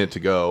like a minute to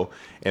go,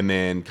 and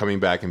then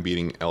coming back and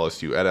beating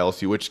LSU at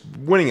LSU, which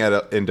winning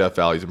in Death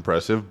Valley is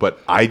impressive.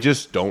 But I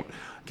just don't,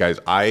 guys.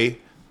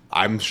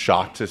 I'm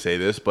shocked to say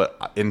this,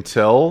 but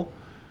until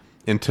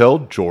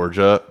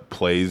Georgia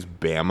plays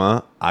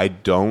Bama, I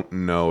don't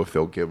know if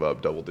they'll give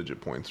up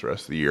double-digit points the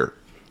rest of the year.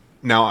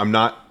 Now, I'm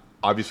not.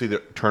 Obviously, the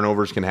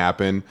turnovers can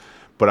happen.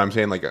 But I'm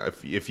saying, like,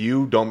 if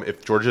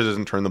Georgia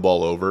doesn't turn the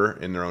ball over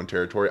in their own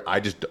territory,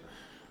 I'm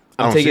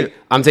taking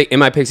in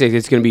my pick 6.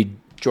 It's going to be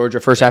Georgia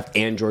first half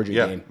and Georgia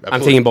game. Absolutely. I'm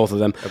taking both of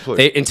them.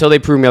 Until they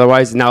prove me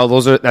otherwise. Now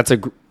that's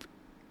a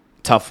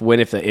tough win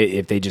if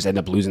they just end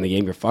up losing the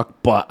game. You're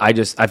fucked. But I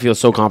feel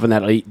so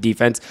confident that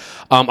defense.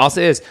 I'll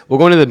say this: we're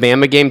going to the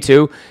Bama game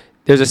too.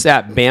 There's a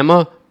stat: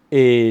 Bama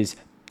is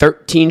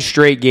 13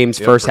 straight games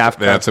first half.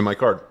 That's in my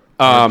card.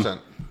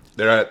 100%.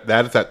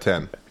 That's at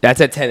 10.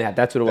 That's at 10.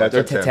 That's what it was.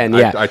 That's at at 10. 10.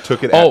 Yeah. I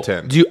took it at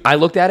 10. I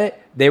looked at it.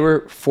 They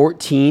were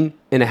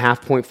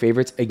 14.5 point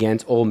favorites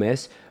against Ole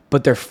Miss,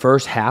 but their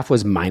first half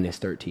was minus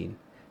 13.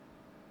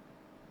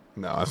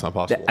 No, that's not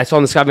possible. I saw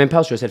on the Scott Van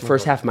Pelt show, it said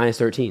first half minus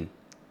 13.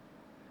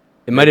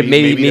 It might have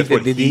maybe that's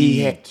what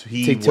he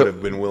would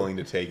have been willing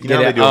to take.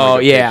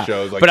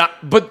 Shows like,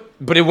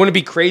 but it wouldn't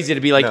be crazy to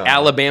be like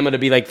Alabama to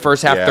be like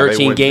first half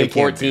 13, game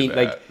 14.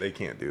 Like they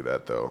can't do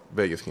that though.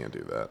 Vegas can't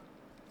do that.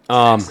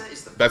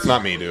 That's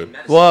not me, dude.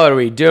 What are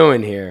we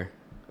doing here?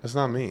 That's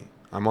not me.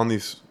 I'm on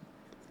these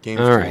games.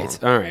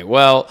 All right.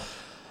 Well,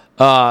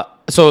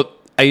 so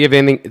you have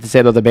anything to say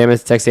about the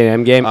Bama Texas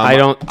A&M game? I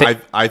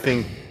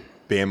think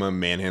Bama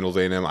manhandles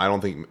A&M. I don't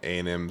think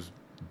A&M's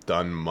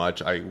done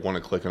much. I want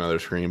to click another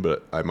screen,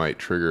 but I might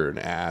trigger an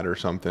ad or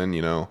something,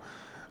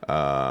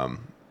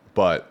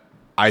 But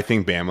I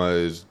think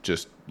Bama is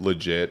just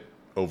legit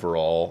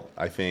overall.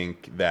 I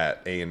think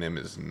that A&M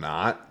is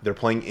not. They're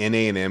playing in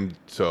A&M,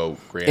 so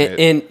granted.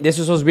 And this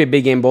was supposed to be a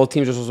big game. Both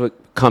teams are supposed to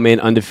come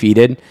in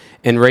undefeated.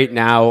 And right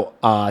now,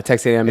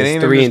 Texas A&M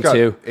is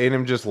 3-2.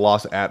 A&M just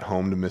lost at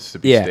home to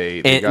Mississippi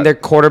State. And their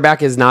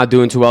quarterback is not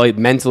doing too well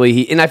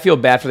mentally. And I feel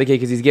bad for the kid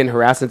because he's getting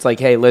harassed. It's like,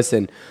 hey,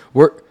 listen,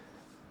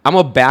 I'm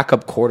a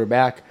backup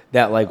quarterback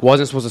that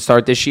wasn't supposed to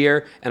start this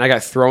year, and I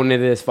got thrown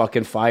into this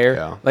fucking fire.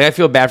 Yeah. I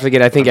feel bad for the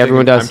kid. I think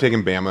everyone does. I'm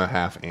taking Bama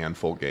half and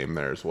full game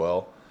there as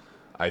well.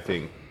 I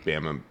think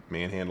Bama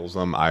manhandles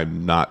them.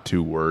 I'm not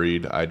too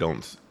worried.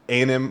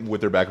 A&M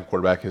with their backup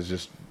quarterback is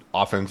just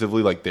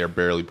offensively, they're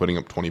barely putting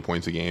up 20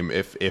 points a game,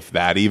 if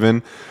that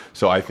even.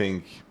 So I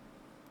think,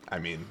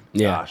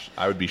 gosh,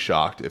 I would be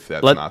shocked if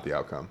that's not the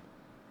outcome.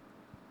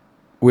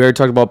 We already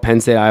talked about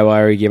Penn State, Iowa. I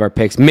already gave our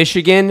picks.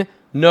 Michigan,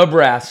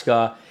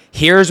 Nebraska.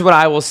 Here's what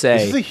I will say.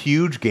 This is a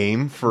huge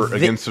game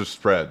against the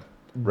spread.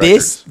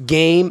 This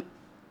game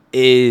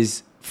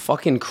is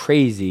fucking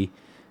crazy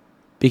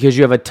because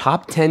you have a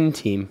top 10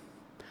 team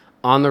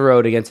on the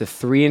road against a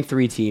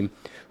 3-3 team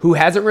who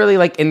hasn't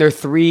really, in their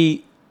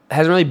 3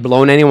 hasn't really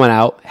blown anyone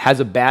out. Has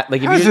a bat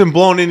like if Hasn't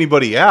blown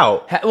anybody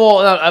out.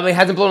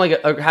 Hasn't blown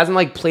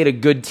hasn't played a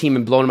good team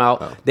and blown them out.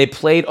 Oh. They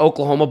played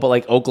Oklahoma, but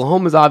like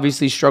Oklahoma's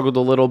obviously struggled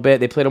a little bit.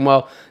 They played them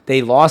well.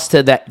 They lost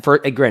to that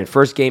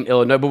first game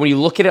Illinois, but when you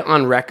look at it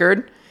on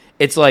record,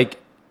 it's like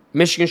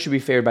Michigan should be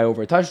favored by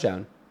over a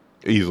touchdown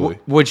easily,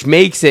 which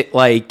makes it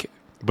like.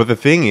 But the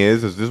thing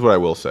is this is what I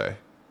will say.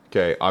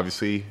 Okay,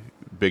 obviously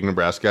big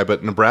Nebraska guy,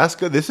 but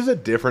Nebraska, this is a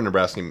different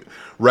Nebraska team.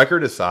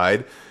 Record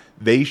aside,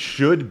 they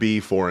should be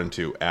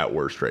 4-2 at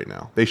worst right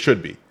now. They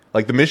should be.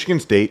 Like the Michigan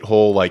State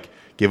whole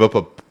give up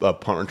a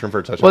punt return for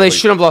a touchdown. Well, they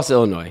shouldn't have lost to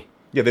Illinois.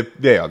 Yeah,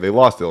 they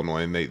lost to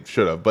Illinois and they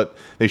should have, but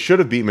they should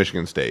have beat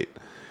Michigan State.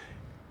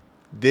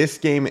 This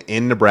game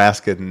in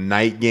Nebraska,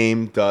 night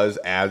game, does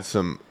add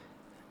some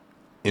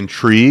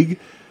intrigue,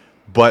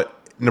 but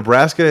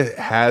Nebraska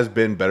has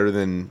been better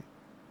than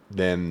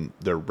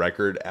their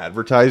record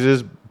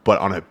advertises. But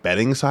on a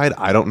betting side,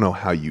 I don't know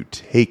how you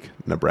take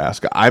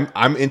Nebraska.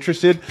 I'm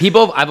interested.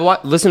 I've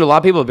listened to a lot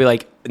of people be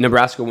like,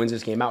 Nebraska wins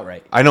this game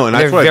outright. I know, and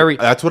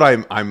that's what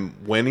I'm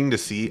wanting to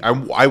see.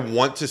 I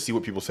want to see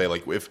what people say.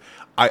 Like if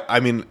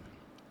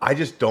I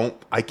just don't.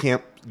 I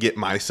can't get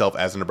myself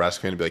as a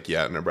Nebraska fan to be like,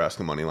 yeah,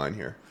 Nebraska money line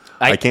here.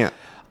 I can't.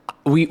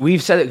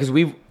 We've said it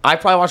because I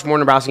probably watched more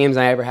Nebraska games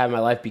than I ever have in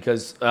my life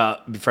because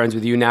be friends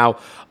with you now.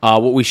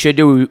 What we should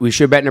do, we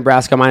should bet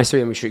Nebraska -3,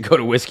 and we should go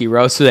to Whiskey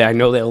Row so that I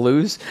know they'll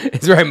lose.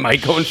 It's where I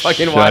might go and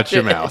fucking watch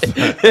it.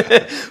 Shut your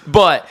mouth.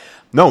 But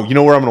no, you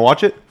know where I'm going to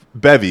watch it?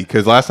 Bevy,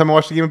 because last time I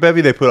watched the game of Bevy,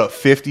 they put up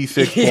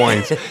 56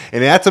 points,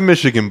 and that's a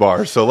Michigan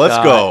bar. So let's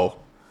go.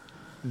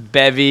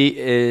 Bevy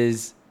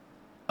is.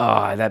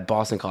 That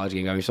Boston College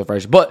game got me so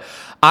fresh. But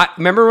I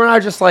remember when I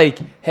was just like,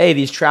 hey,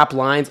 these trap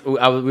lines. We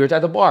were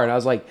at the bar, and I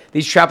was like,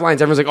 these trap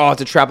lines. Everyone's like, oh,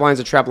 it's a trap line.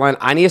 It's a trap line.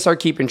 I need to start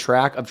keeping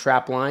track of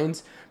trap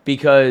lines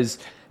because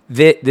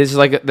this is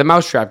like the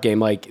mousetrap game.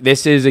 Like,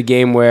 this is a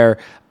game where.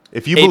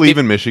 If you believe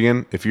in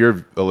Michigan, if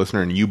you're a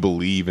listener and you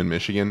believe in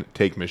Michigan,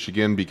 take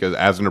Michigan because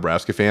as a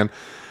Nebraska fan,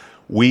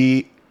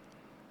 we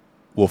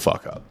will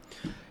fuck up.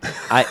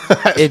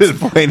 It's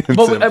plain and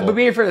simple. But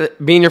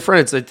being your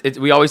friend, it's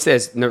we always say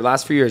this, in the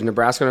last few years,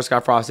 Nebraska under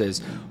Scott Frost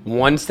is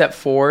 1 step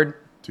forward,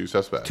 2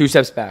 steps back. 2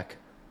 steps back.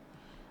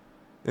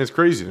 It's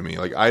crazy to me.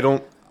 Like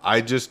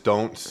I just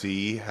don't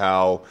see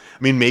how.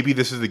 I mean, maybe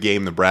this is the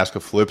game Nebraska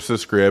flips the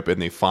script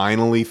and they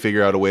finally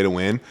figure out a way to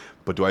win.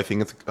 But do I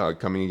think it's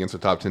coming against a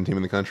top 10 team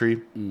in the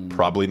country?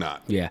 Probably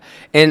not. Yeah,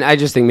 and I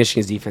just think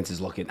Michigan's defense is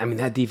looking. I mean,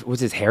 that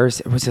what's his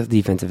Harris? What's his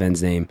defensive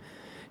end's name?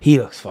 He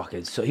looks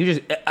fucking so.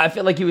 I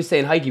feel like he was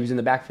saying hike. He was in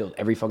the backfield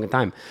every fucking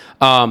time.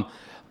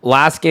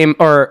 Last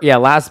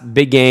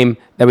big game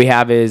that we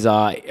have is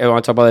I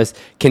want to talk about this.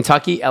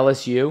 Kentucky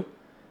LSU.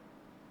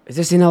 Is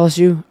this in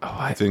LSU?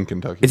 It's in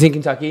Kentucky. It's in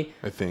Kentucky.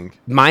 I think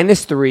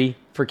 -3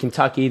 for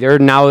Kentucky. They're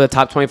now the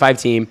top 25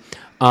 team.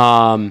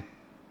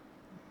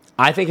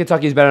 I think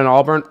Kentucky's better than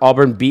Auburn.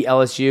 Auburn beat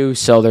LSU,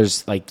 so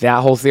there's like that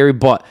whole theory.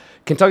 But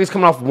Kentucky's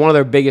coming off one of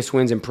their biggest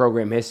wins in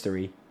program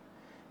history,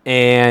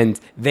 and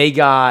they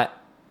got.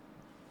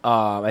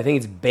 I think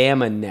it's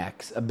Bama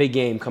next. A big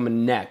game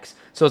coming next.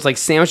 So it's like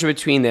sandwiched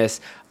between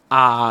this.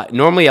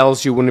 Normally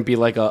LSU wouldn't be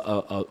like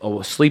a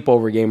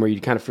sleepover game where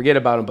you kind of forget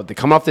about them, but they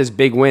come off this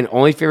big win,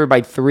 only favored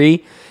by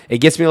 3. It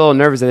gets me a little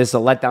nervous that this is a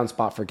letdown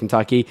spot for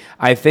Kentucky.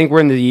 I think we're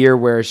in the year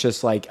where it's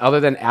just like,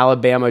 other than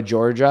Alabama,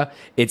 Georgia,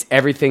 it's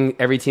everything.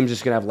 Every team's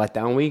just going to have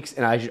letdown weeks,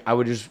 and I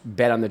would just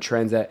bet on the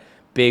trends that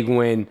big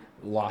win,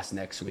 loss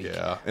next week.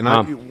 Yeah, and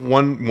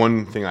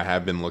one thing I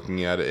have been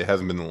looking at, it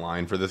hasn't been the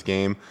line for this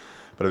game,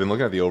 but I've been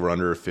looking at the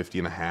over-under of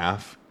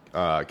 50.5.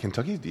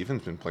 Kentucky's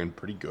defense has been playing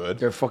pretty good.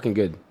 They're fucking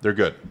good. They're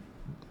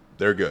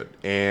good.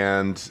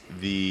 And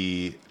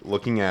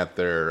looking at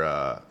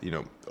their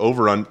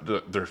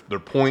over-under, their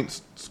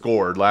points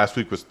scored last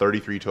week was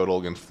 33 total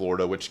against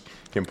Florida, which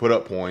can put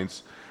up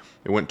points.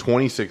 They went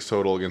 26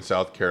 total against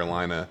South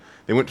Carolina.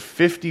 They went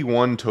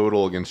 51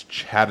 total against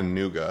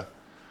Chattanooga.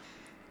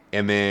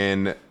 And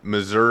then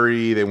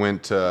Missouri, they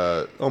went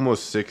to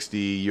almost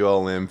 60,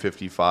 ULM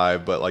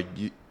 55, but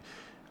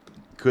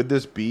could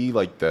this be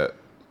like the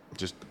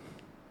just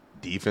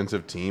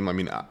defensive team? I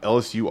mean,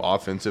 LSU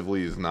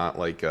offensively is not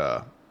like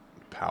a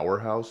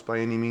powerhouse by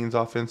any means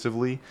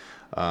offensively.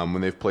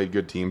 When they've played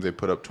good teams, they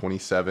put up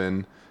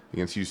 27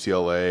 against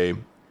UCLA,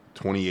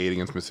 28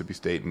 against Mississippi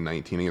State, and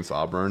 19 against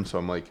Auburn. So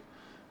I'm like,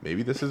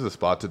 maybe this is a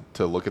spot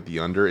to look at the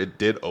under. It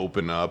did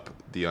open up.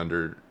 The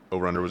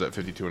over-under was at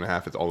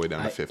 52.5. It's all the way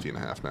down to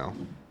 50.5 now.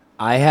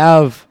 I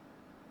have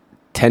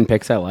 10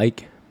 picks I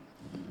like.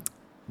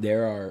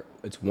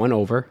 It's 1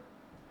 over.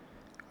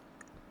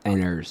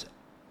 And there's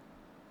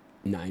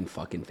 9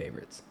 fucking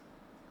favorites.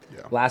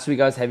 Yeah. Last week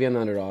I was heavy on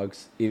the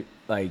underdogs,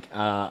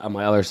 on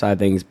my other side of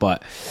things,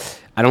 but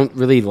I don't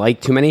really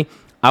like too many.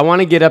 I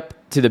want to get up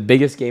to the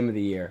biggest game of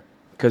the year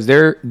because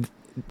they're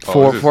this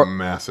is a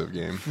massive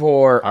game. I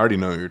already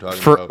know what you're talking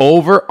about. For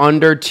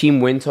over/under team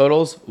win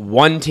totals,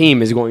 one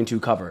team is going to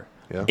cover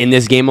in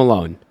this game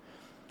alone.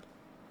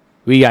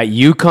 We got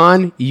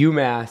UConn,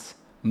 UMass,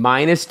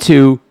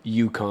 -2.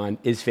 UConn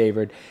is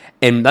favored,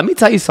 and let me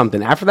tell you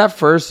something. After that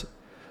first.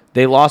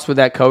 They lost with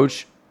that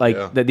coach. Like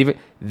Yeah. the defense,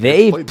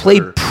 they played played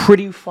better.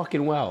 pretty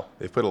fucking well.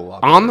 They've played a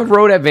lot On the better.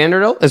 road at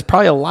Vanderbilt is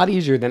probably a lot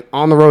easier than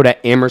on the road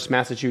at Amherst,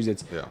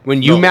 Massachusetts. Yeah. When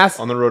No, UMass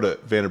on the road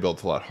at Vanderbilt,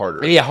 it's a lot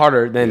harder. Yeah,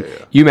 harder than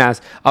Yeah. UMass.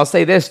 I'll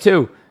say this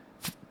too: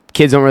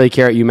 kids don't really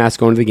care at UMass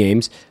going to the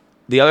games.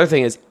 The other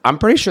thing is, I'm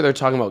pretty sure they're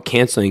talking about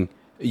canceling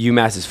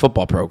UMass's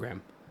football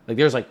program. Like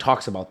there's like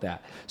talks about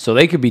that, so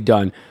they could be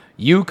done.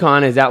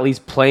 UConn is at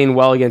least playing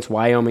well against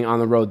Wyoming on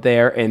the road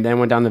there, and then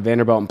went down to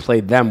Vanderbilt and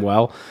played them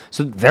well.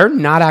 So they're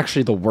not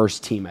actually the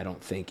worst team, I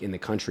don't think, in the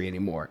country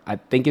anymore. I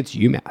think it's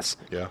UMass.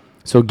 Yeah.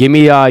 So give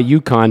me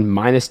UConn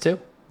 -2.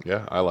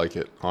 Yeah, I like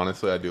it.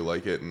 Honestly, I do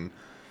like it. And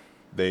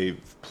they've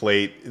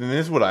played, and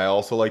this is what I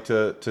also like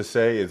to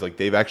say, is like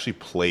they've actually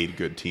played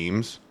good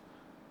teams.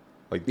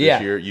 Like this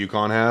Yeah. year,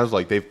 UConn has.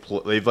 Like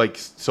they've like,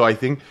 so I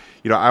think,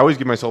 I always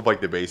give myself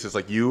like the basis,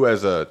 like you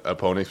as a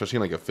opponent, especially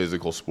in like a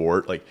physical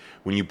sport, like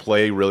when you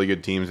play really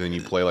good teams and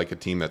you play like a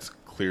team that's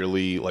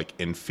clearly like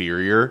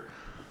inferior,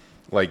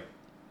 like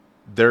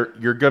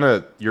you're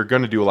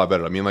gonna do a lot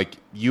better. I mean, like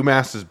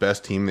UMass's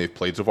best team they've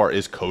played so far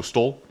is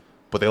Coastal,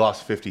 but they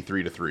lost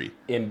 53-3.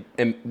 And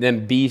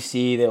then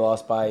BC, they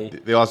lost by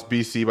They lost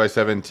BC by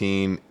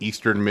 17.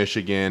 Eastern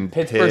Michigan,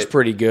 Pittsburgh's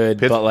pretty good,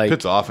 Pitt's, but like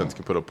Pitt's offense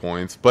can put up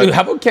points, but dude,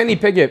 how about Kenny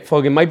Pickett?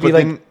 Fucking might be But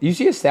like. then- You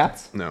see his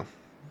stats? no.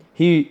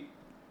 He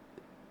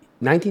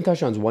 19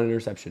 touchdowns, 1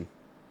 interception.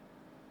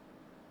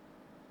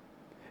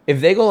 If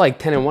they go like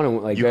 10-1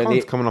 and like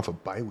UConn's coming off a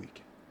bye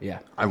week. yeah,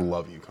 I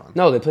love UConn.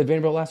 no, they played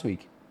Vanderbilt last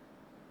week.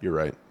 You're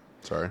right.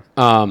 Sorry.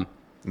 Um,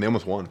 And they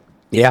almost won.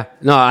 yeah,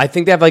 no, I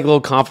think they have like a little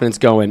confidence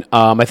going.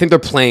 I think they're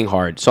playing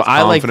hard, so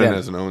I like Confident them.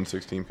 as an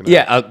 0-16 can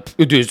Yeah,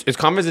 dude, as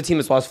confident as a team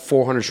that's lost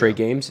 400 straight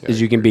games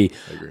as you can be.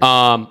 agree.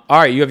 All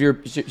right, you have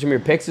some of your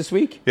picks this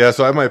week. Yeah,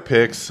 so I have my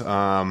picks.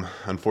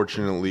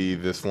 Unfortunately,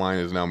 this line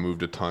has now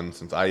moved a ton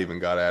since I even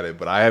got at it.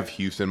 But I have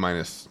Houston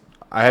minus.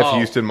 I have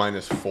Houston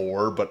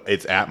 -4, but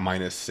it's at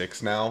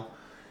 -6 now.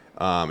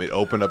 It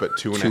opened up at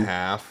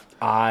 2.5.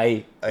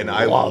 I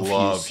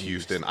love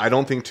Houston. I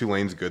don't think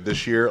Tulane's good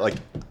this year. Like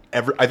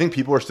I think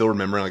people are still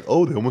remembering like,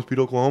 oh, they almost beat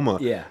Oklahoma.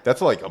 Yeah.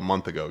 That's like a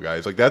month ago,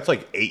 guys. Like that's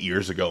like 8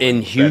 years ago. In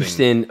like,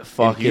 Houston, betting.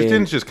 fucking- And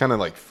Houston's just kind of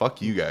like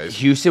fuck you guys.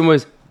 Houston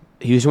was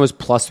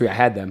 +3. I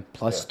had them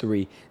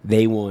 +3.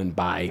 They won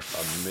by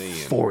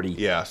 40.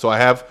 Yeah, so I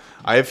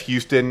have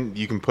Houston.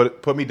 You can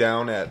put me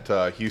down at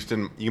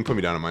Houston. You can put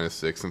me down at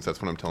 -6 since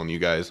that's what I'm telling you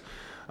guys.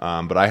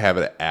 But I have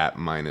it at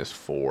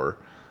 -4.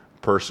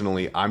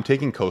 Personally, I'm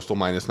taking Coastal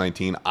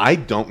 -19. I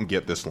don't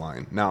get this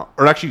line now,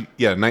 or actually,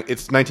 yeah,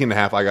 it's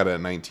 19.5. I got it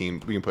at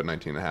 19. We can put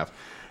 19.5.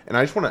 And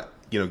I just want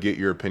to get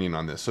your opinion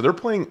on this. So they're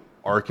playing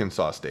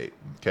Arkansas State.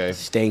 Okay,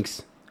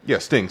 Stinks. yeah,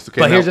 stinks.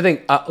 Okay, But now- here's the thing.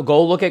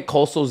 Go look at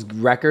Coastal's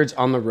records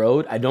on the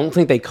road. I don't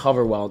think they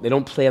cover well. They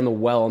don't play on the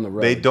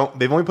road. They don't.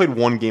 They've only played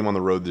one game on the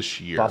road this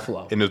year.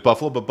 Buffalo. And it was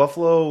Buffalo, but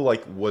Buffalo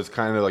was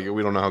kind of like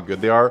we don't know how good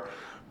they are,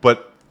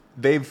 but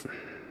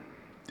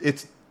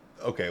it's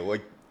okay.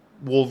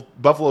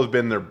 Buffalo's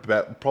been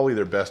probably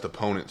their best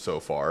opponent so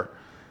far,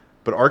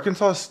 but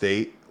Arkansas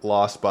State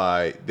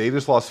they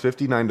just lost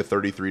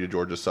 59-33 to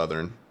Georgia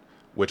Southern,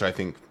 which I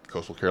think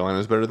Coastal Carolina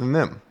is better than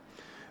them.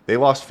 They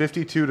lost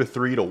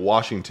 52-3 to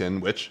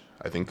Washington, which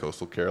I think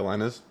Coastal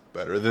Carolina is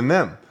better than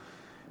them.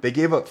 They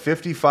gave up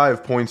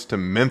 55 points to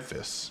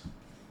Memphis.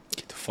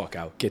 Get the fuck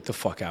out. Get the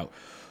fuck out.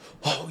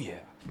 Oh, yeah.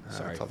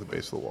 Sorry. It's off the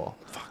base of the wall.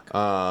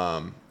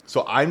 Fuck.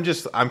 So I'm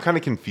kind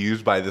of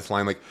confused by this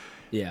line. Like,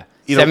 Yeah.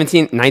 You know-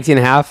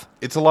 19.5.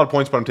 it's a lot of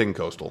points, but I'm taking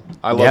Coastal.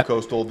 I love Yep.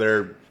 Coastal.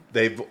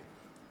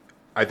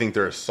 I think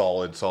they're a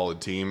solid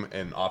team.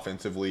 And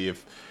offensively,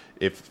 if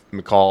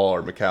McCall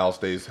or McCall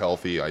stays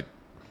healthy, I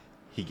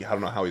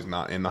don't know how he's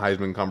not in the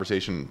Heisman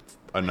conversation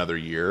another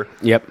year.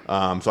 Yep.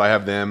 So I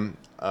have them.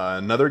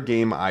 Another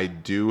game I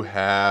do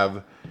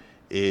have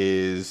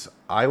is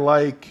I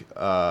like.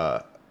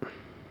 I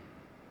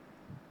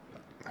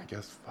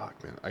guess fuck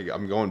man.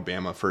 I'm going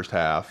Bama first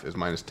half is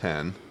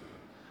 -10.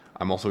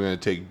 I'm also going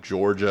to take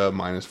Georgia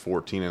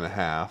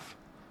 -14.5.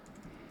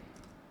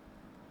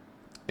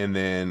 And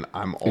then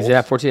I'm also Is it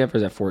at 14 or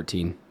is that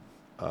 14?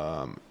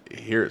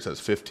 here it says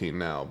 15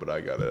 now, but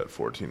I got it at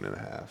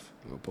 14.5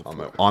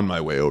 on my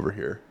way over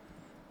here.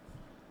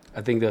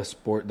 I think the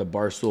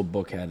Barstool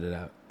book had it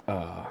at.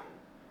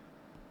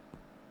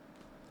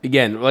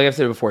 Again, like I've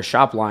said before,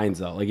 shop lines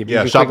though. Like if you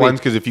Yeah, can shop quickly- lines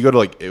because if you go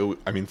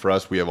to for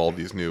us we have all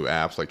these new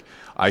apps. Like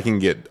I can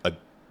get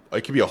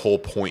it could be a whole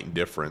point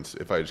difference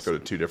if I just go to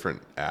two different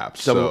apps.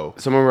 some of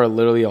them are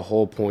literally a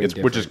whole point.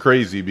 Which is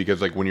crazy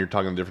because like when you're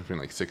talking the difference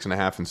between like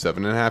 6.5 and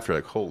 7.5, you're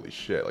like holy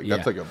shit, like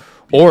that's like a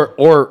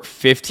or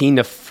 15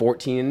 to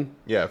 14.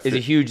 Yeah, is a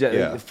huge.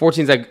 yeah.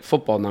 14 is like a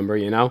football number,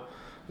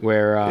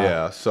 where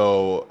yeah.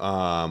 So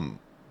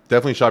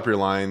definitely shop your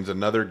lines.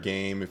 Another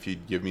game if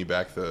you'd give me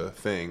back the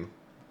thing.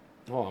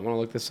 Oh, I'm gonna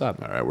look this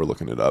up. All right, we're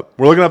looking it up.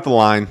 We're looking up the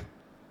line.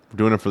 We're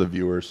doing it for the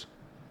viewers.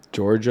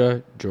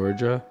 Georgia.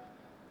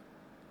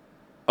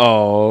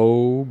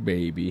 Oh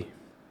baby,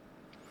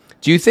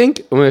 Do you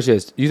think? Let me ask you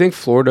this. Do you think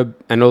Florida?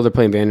 I know they're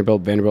playing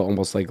Vanderbilt. Vanderbilt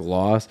almost like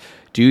lost.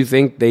 Do you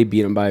think they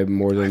beat them by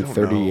more than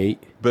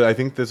 38? But I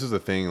think this is the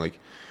thing. Like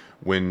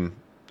when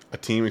a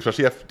team,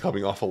 especially after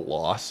coming off a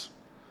loss,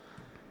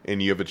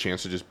 and you have a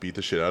chance to just beat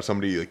the shit out of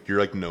somebody, like you're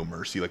like no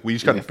mercy. Like we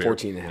just got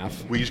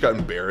 14.5. We just got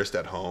embarrassed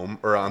at home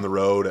or on the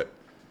road at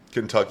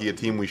Kentucky, a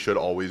team we should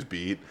always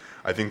beat.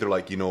 I think they're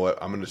like, you know what?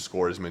 I'm going to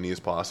score as many as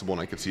possible, and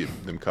I could see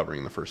them covering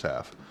in the first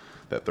half,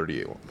 that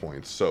 38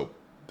 points. So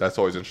that's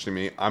always interesting to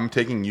me. I'm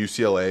taking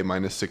UCLA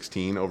minus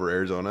 16 over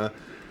Arizona.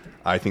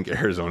 I think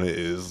Arizona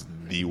is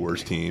the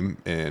worst team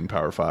in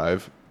Power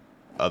 5,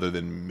 other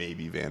than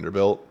maybe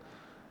Vanderbilt.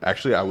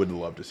 Actually, I would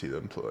love to see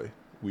them play.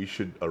 We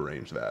should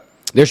arrange that.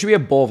 There should be a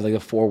bowl of like the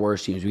 4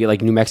 worst teams. We get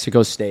like New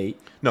Mexico State.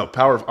 No,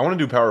 I want to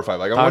do Power 5.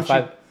 Like Power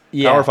 5.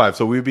 Yeah. Power 5.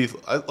 So we'd be.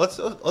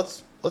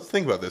 Let's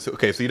think about this.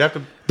 Okay, so you'd have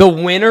to. The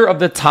winner of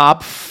the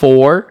top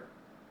 4.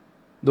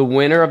 The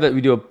winner of it, we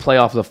do a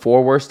playoff of the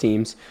 4 worst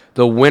teams.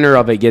 The winner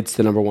of it gets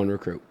the number 1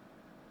 recruit.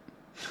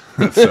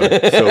 That's so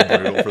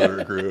brutal for the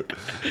recruit.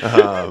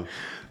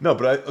 No,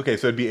 but okay,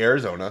 so it'd be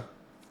Arizona,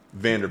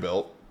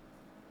 Vanderbilt.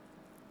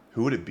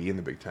 Who would it be in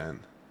the Big Ten?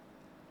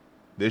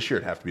 This year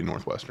it'd have to be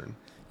Northwestern.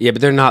 Yeah,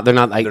 but they're not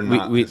like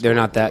they're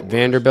not that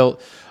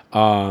Vanderbilt.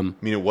 I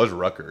mean, it was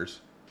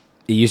Rutgers.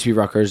 It used to be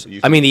Rutgers.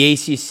 I mean, the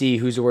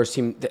ACC. Who's the worst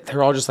team?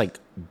 They're all just like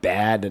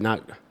bad and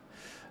not.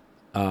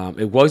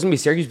 It was gonna be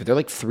Syracuse, but they're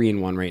like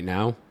 3-1 right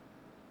now.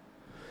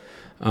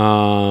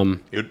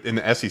 In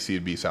the SEC,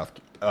 it'd be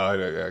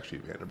actually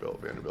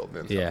Vanderbilt,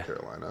 then South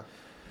Carolina.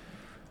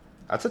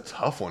 That's a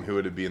tough one. Who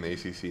would it be in the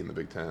ACC and the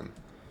Big Ten?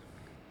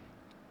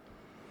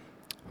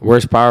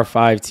 Worst Power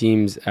 5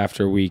 teams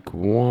after week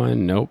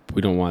 1. Nope,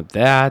 we don't want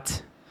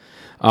that.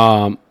 Who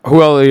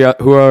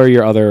are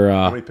your other?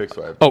 How many picks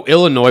do I have? Oh,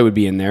 Illinois would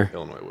be in there.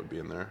 Illinois would be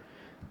in there.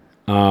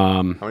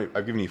 How many?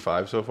 I've given you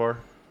 5 so far.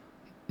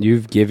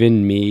 You've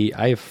given me.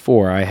 I have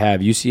 4. I have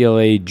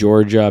UCLA,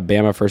 Georgia,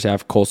 Bama first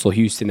half, Coastal,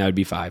 Houston. That would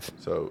be 5.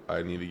 So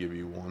I need to give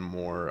you one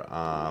more.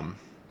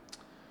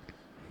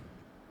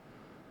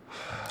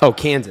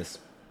 Kansas.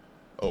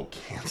 Oh,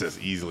 Kansas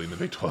easily in the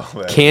Big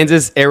 12.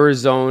 Kansas,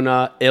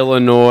 Arizona,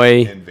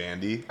 Illinois, and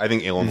Vandy. I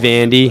think Illinois.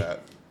 Vandy.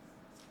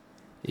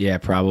 Yeah,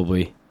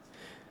 probably.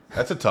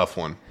 That's a tough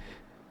one.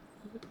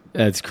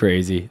 That's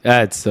crazy.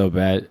 That's so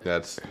bad.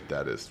 That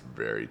is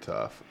very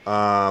tough.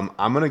 I'm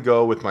gonna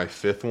go with my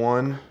 5th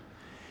one.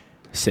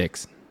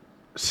 6.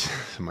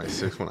 My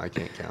 6th one I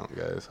can't count,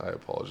 guys. I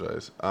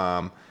apologize.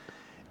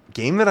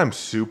 Game that I'm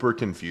super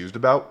confused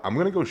about. I'm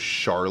gonna go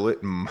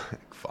Charlotte.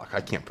 Fuck,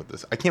 I can't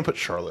put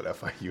Charlotte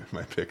FIU in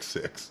my pick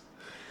 6.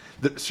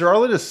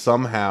 Charlotte is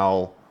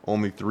somehow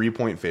only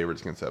 3-point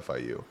favorites against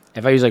FIU.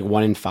 FIU's like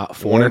 1-4.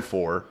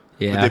 1-4.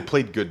 Yeah, but they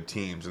played good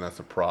teams, and that's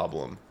a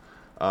problem.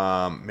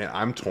 Man,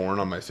 I'm torn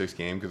on my 6th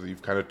game because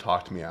you've kind of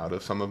talked me out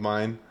of some of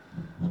mine.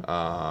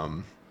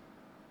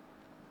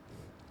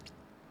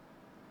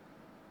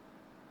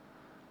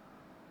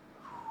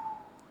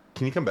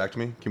 Can you come back to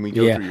me? Can we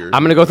go through yours?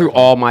 I'm going to go through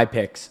all my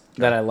picks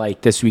that I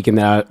like this week and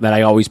that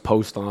I always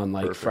post on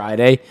like Perfect.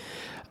 Friday.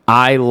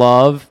 I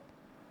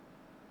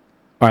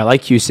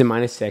like Houston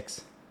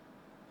 -6.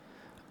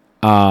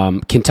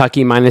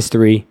 Kentucky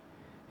 -3.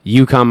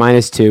 UConn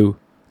 -2.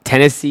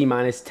 Tennessee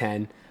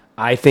 -10.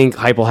 I think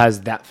Heupel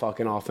has that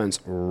fucking offense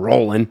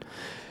rolling.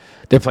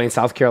 They're playing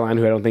South Carolina,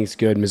 who I don't think is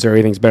good.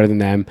 Missouri thinks better than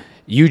them.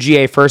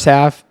 UGA first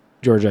half,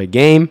 Georgia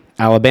game.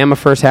 Alabama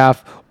first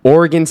half.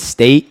 Oregon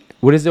State.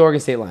 What is the Oregon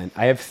State line?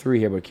 I have 3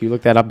 here, but can you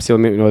look that up and see what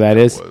know what that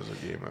is? It was a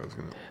game I was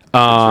going to...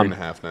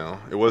 3.5 now.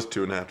 It was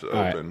 2.5 to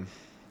open. Right.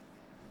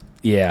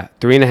 Yeah,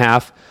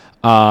 3.5.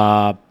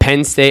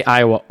 Penn State,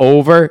 Iowa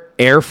over.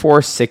 Air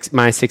Force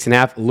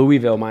 -6.5.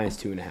 Louisville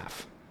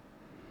 -2.5.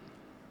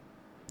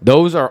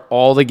 Those are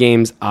all the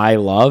games I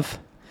love.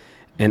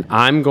 And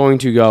I'm going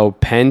to go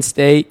Penn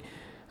State,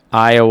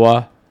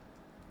 Iowa,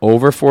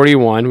 over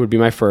 41 would be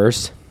my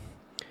first.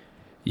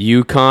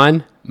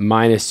 UConn,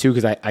 -2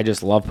 because I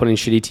just love putting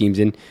shitty teams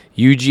in.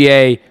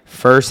 UGA,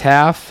 first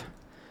half,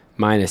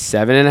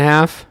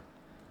 -7.5.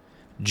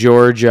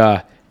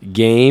 Georgia,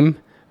 game,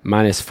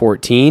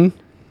 -14.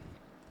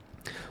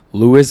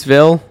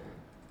 Louisville.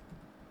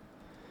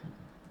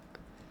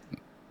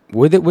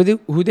 Who'd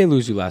they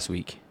lose to last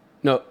week?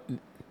 No.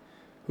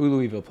 Who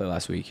Louisville play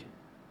last week?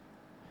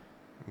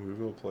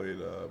 Louisville played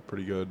a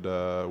pretty good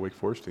Wake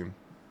Forest team.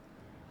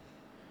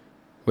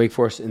 Wake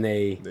Forest, and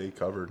they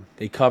covered.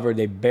 They covered.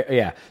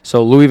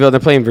 So Louisville, they're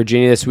playing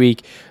Virginia this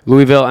week.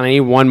 Louisville, and I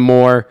need one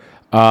more.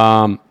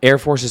 Air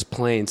Force is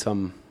playing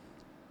some.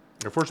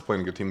 Air Force is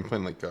playing a good team. They're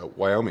playing like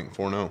Wyoming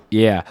 4-0.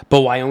 Yeah,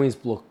 but Wyoming's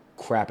look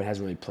crap. It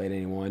hasn't really played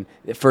anyone.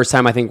 The first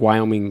time I think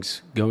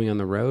Wyoming's going on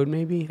the road.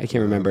 Maybe I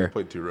can't remember. They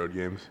played 2 road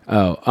games.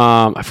 Oh,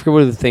 I forget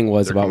what the thing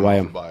was about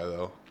Wyoming. Bye,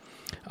 though.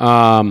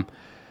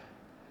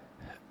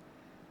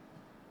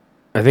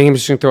 I think I'm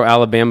just gonna throw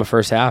Alabama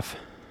first half.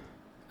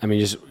 I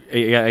mean,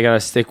 I gotta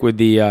stick with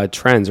the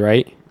trends,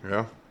 right?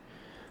 Yeah.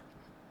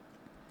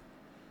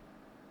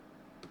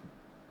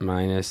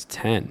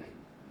 -10.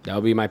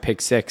 That'll be my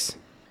pick 6.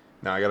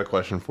 Now, I got a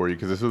question for you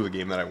because this was a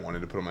game that I wanted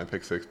to put on my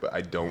pick six, but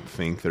I don't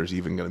think there's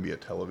even going to be a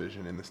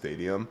television in the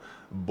stadium.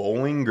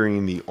 Bowling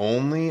Green, the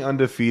only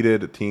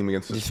undefeated team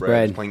against the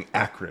spread, is playing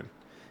Akron.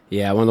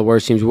 Yeah, one of the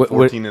worst teams.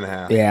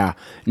 14.5. Yeah.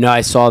 No,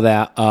 I saw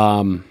that.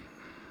 And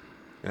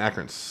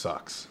Akron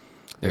sucks.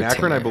 And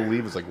Akron, I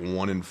believe, is like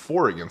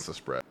 1-4 against the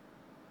spread.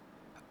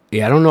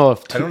 Yeah, I don't know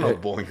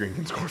if Bowling Green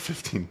can score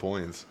 15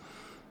 points.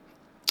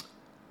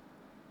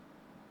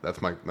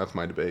 That's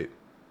my debate.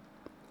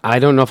 I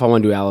don't know if I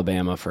want to do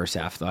Alabama first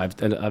half though. I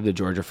have the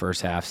Georgia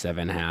first half,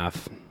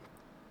 7.5.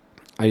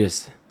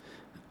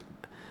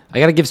 I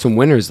got to give some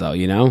winners though.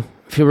 You know,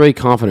 I feel really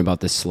confident about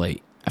this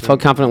slate. I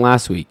felt confident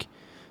last week.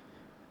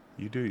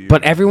 You do,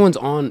 but everyone's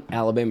on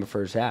Alabama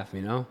first half.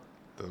 You know,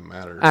 doesn't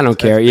matter. I don't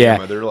care.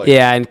 Yeah,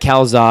 and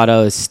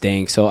Calzado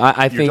stinks. So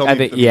I think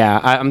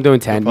I'm doing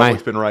 10. The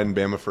public's been riding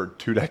Bama for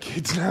 2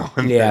 decades now,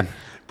 and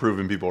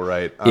proving people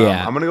right.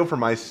 I'm gonna go for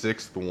my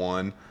 6th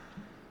one.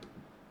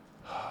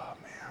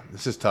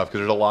 This is tough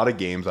because there's a lot of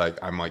games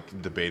I'm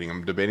like debating.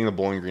 I'm debating the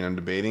Bowling Green. I'm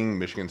debating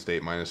Michigan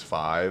State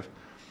 -5.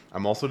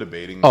 I'm also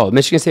debating. Oh,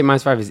 Michigan State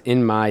 -5 is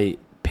in my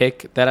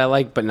pick that I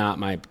like, but not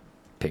my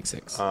pick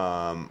 6.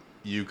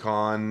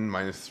 UConn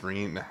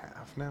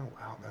 -3.5 now.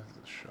 Wow, that is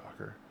a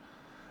shocker.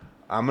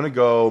 I'm gonna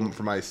go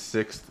for my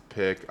 6th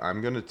pick.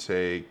 I'm gonna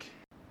take.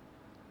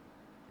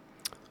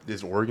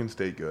 Is Oregon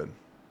State good?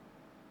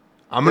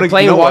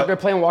 They're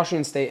playing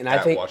Washington State, and I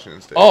think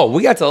Washington State. Oh,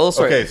 we got to a little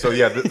story. Okay, so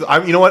yeah,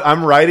 you know what?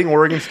 I'm riding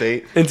Oregon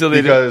State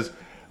because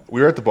we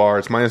were at the bar.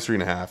 It's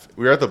 -3.5.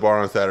 We were at the bar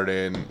on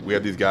Saturday, and we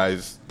had these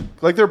guys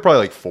like they're probably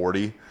like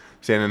 40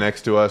 standing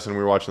next to us, and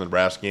we were watching the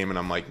Nebraska game. And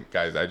I'm like,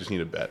 guys, I just need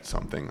to bet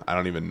something. I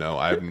don't even know.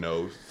 I have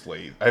no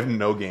slate. I have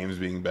no games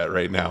being bet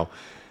right now.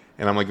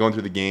 And I'm like going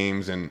through the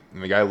games, and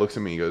the guy looks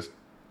at me. He goes,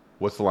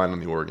 "What's the line on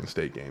the Oregon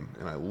State game?"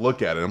 And I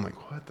look at it. I'm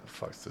like, "What the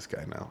fuck's this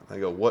guy now?" And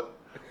I go, "What?"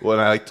 Well,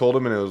 and I told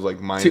him, and it was like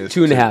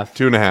 -2.5.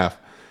 2.5.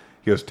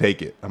 He goes,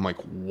 "Take it." I'm like,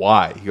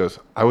 "Why?" He goes,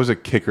 "I was a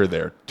kicker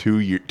there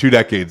 2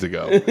 decades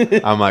ago."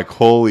 I'm like,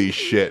 "Holy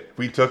shit!"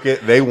 We took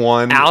it. They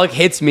won. Alec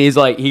hits me. He's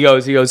like, he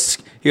goes,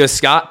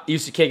 Scott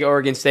used to kick at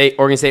Oregon State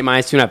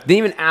 -2.5. Didn't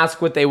even ask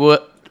who they were.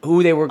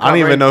 Covering. I don't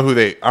even know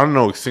I don't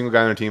know a single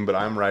guy on their team, but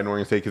I'm riding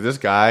Oregon State because this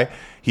guy,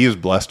 he has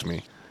blessed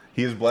me.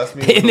 He has blessed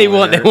me. And they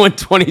won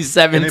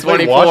 27-24.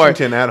 They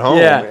Washington at home.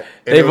 Yeah,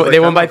 they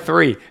won by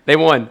 3. They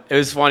won. It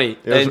was funny.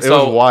 It was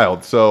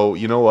wild. So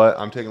you know what?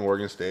 I'm taking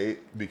Oregon State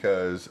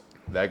because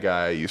that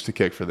guy used to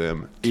kick for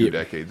them 2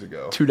 decades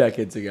ago. 2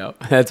 decades ago.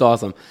 That's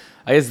awesome.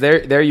 I guess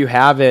there you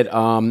have it.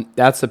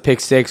 That's the pick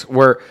 6.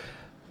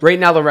 Right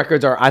now the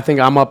records are. I think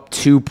I'm up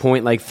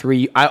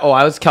 2.3.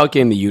 I was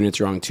calculating the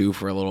units wrong too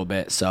for a little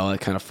bit, so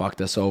it kind of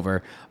fucked us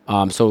over.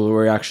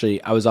 So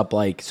I was up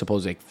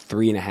supposedly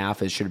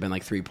 3.5. It should have been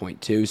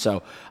 3.2.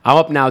 So I'm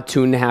up now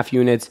 2.5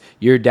 units.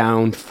 You're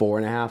down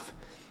 4.5.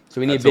 So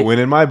we need a win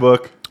in my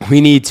book.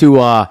 We need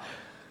to.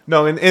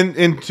 No,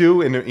 in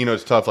 2, and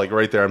it's tough. Like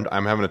right there,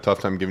 I'm having a tough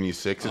time giving you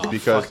 6. It's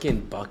because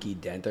fucking Bucky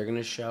Dent they're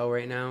gonna show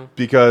right now.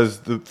 Because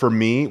for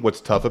me,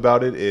 what's tough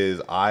about it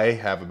is I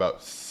have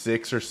about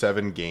 6 or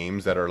 7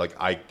 games that are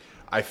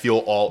I feel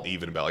all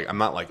even about. Like I'm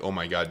not like, oh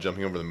my god,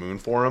 jumping over the moon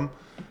for them.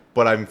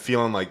 But I'm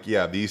feeling like,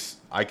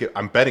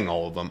 I'm betting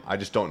all of them. I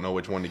just don't know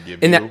which one to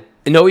give you.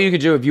 And know what you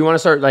could do if you want to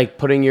start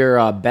putting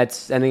your bets,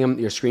 sending them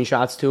your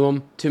screenshots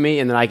to me,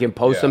 and then I can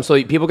post them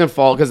so people can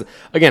follow. Because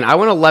again, I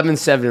went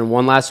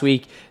 11-7-1 last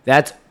week.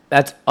 That's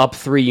up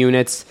 3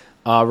 units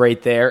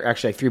right there.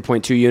 Actually,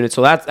 3.2 units.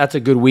 So that's a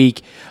good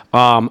week.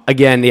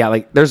 Again,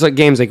 there's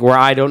games where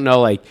I don't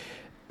know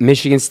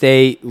Michigan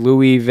State,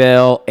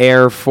 Louisville,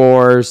 Air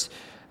Force,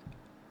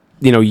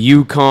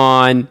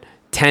 UConn.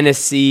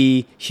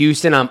 Tennessee,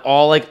 Houston, I'm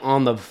all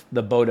on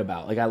the boat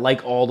about. I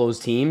like all those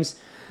teams.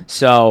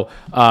 So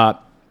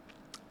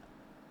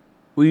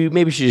we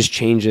maybe should just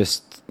change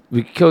this.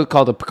 We could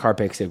call it the car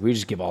pick 6. We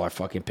just give all our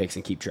fucking picks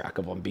and keep track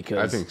of them because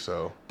I think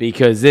so.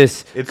 Because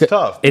it's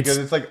tough because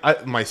it's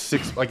my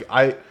 6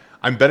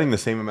 I'm betting the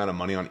same amount of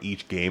money on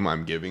each game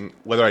I'm giving,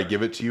 whether I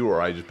give it to you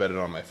or I just bet it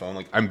on my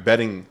phone. I'm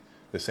betting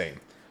the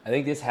same. I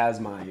think this has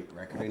my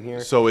record in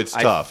here. So it's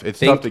tough. It's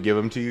tough to give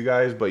them to you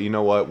guys, but you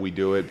know what? We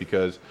do it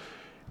because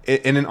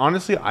and then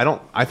honestly,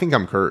 I think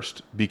I'm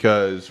cursed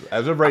because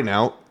as of right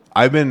now,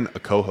 I've been a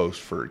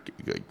co-host for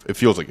it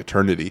feels like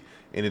eternity,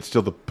 and it's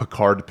still the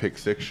Picard Pick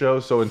 6 show.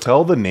 So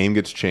until the name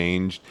gets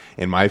changed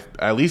and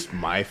at least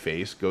my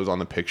face goes on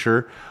the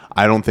picture,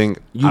 I don't think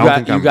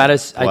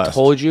I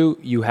told you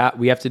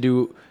we have to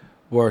do.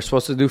 We're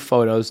supposed to do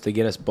photos to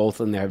get us both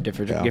in there,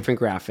 different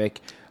graphic.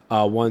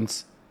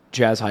 Once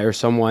Jazz hires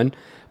someone,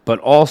 but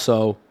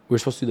also we're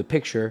supposed to do the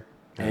picture.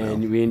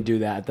 And we didn't do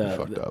that.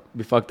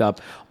 We fucked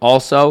up.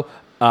 Also,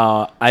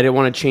 I didn't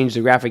want to change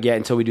the graphic yet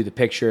until we do the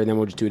picture, and then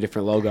we'll just do a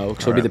different logo.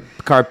 So it'll be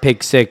the Car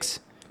Pick 6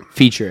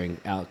 featuring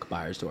Alec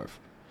Beiersdorf.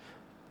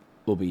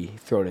 Will be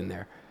thrown in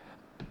there.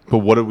 But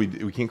what do we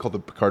do? We can't call the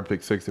Picard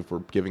pick six if we're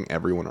giving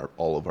everyone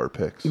all of our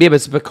picks. Yeah, but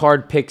it's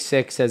Picard pick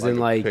six, as in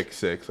like pick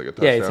six, like a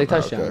touchdown. yeah, it's like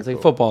touchdown. Okay, it's like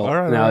cool. football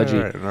analogy.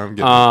 All right. I'm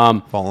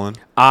getting following.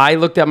 I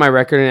looked at my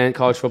record in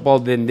college football.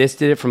 Then this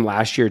did it from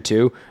last year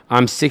too.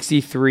 I'm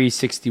 63,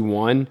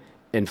 61,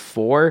 and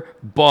 4.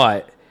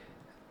 But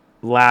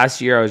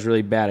last year I was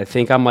really bad. I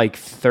think I'm like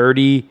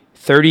 30,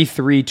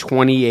 33,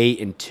 28,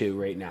 and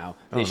 2 right now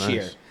this nice.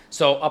 year.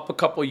 So up a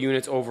couple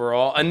units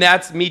overall, and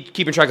that's me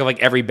keeping track of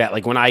like every bet.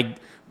 Like when I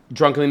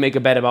drunkenly make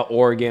a bet about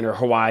Oregon or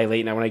Hawaii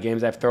late night when I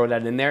games, I throw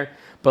that in there.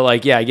 But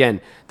like, yeah,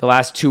 again, the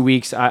last 2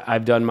 weeks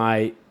I've done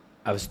I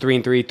was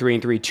 3-3,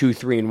 3-3, 2,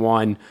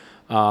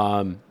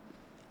 3-1.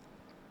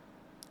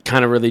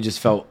 Kind of really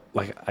just felt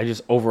like I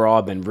just overall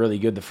have been really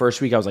good. The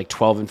first week I was like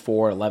 12-4,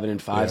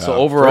 11-5. Yeah. So First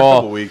overall,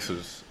 couple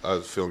weeks I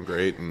was feeling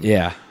great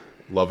and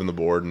loving the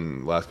board.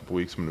 And last couple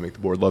weeks I'm going to make the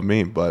board love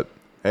me. But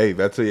hey,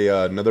 that's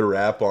another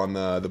wrap on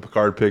the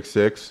Picard pick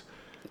six.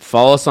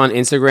 follow us on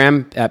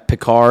Instagram at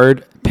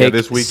Picard.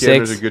 This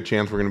weekend there's a good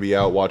chance we're going to be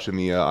out watching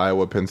the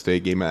Iowa-Penn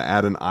State game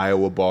at an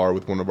Iowa bar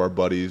with one of our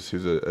buddies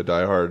who's a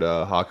diehard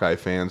Hawkeye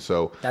fan.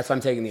 So that's why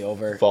I'm taking the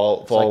over.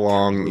 Follow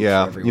along.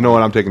 Yeah, you know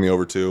what? I'm taking the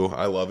over too.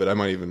 I love it. I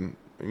might even,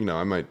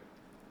 I might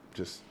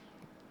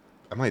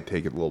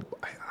take it a little.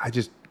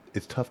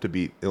 It's tough to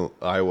beat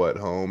Iowa at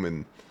home,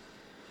 and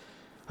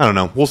I don't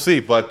know. We'll see.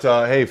 But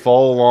hey,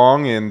 follow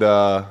along, and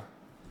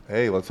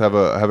hey, let's have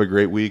a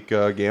great week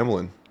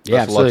gambling. Yeah,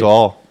 Best of luck absolutely. to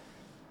all.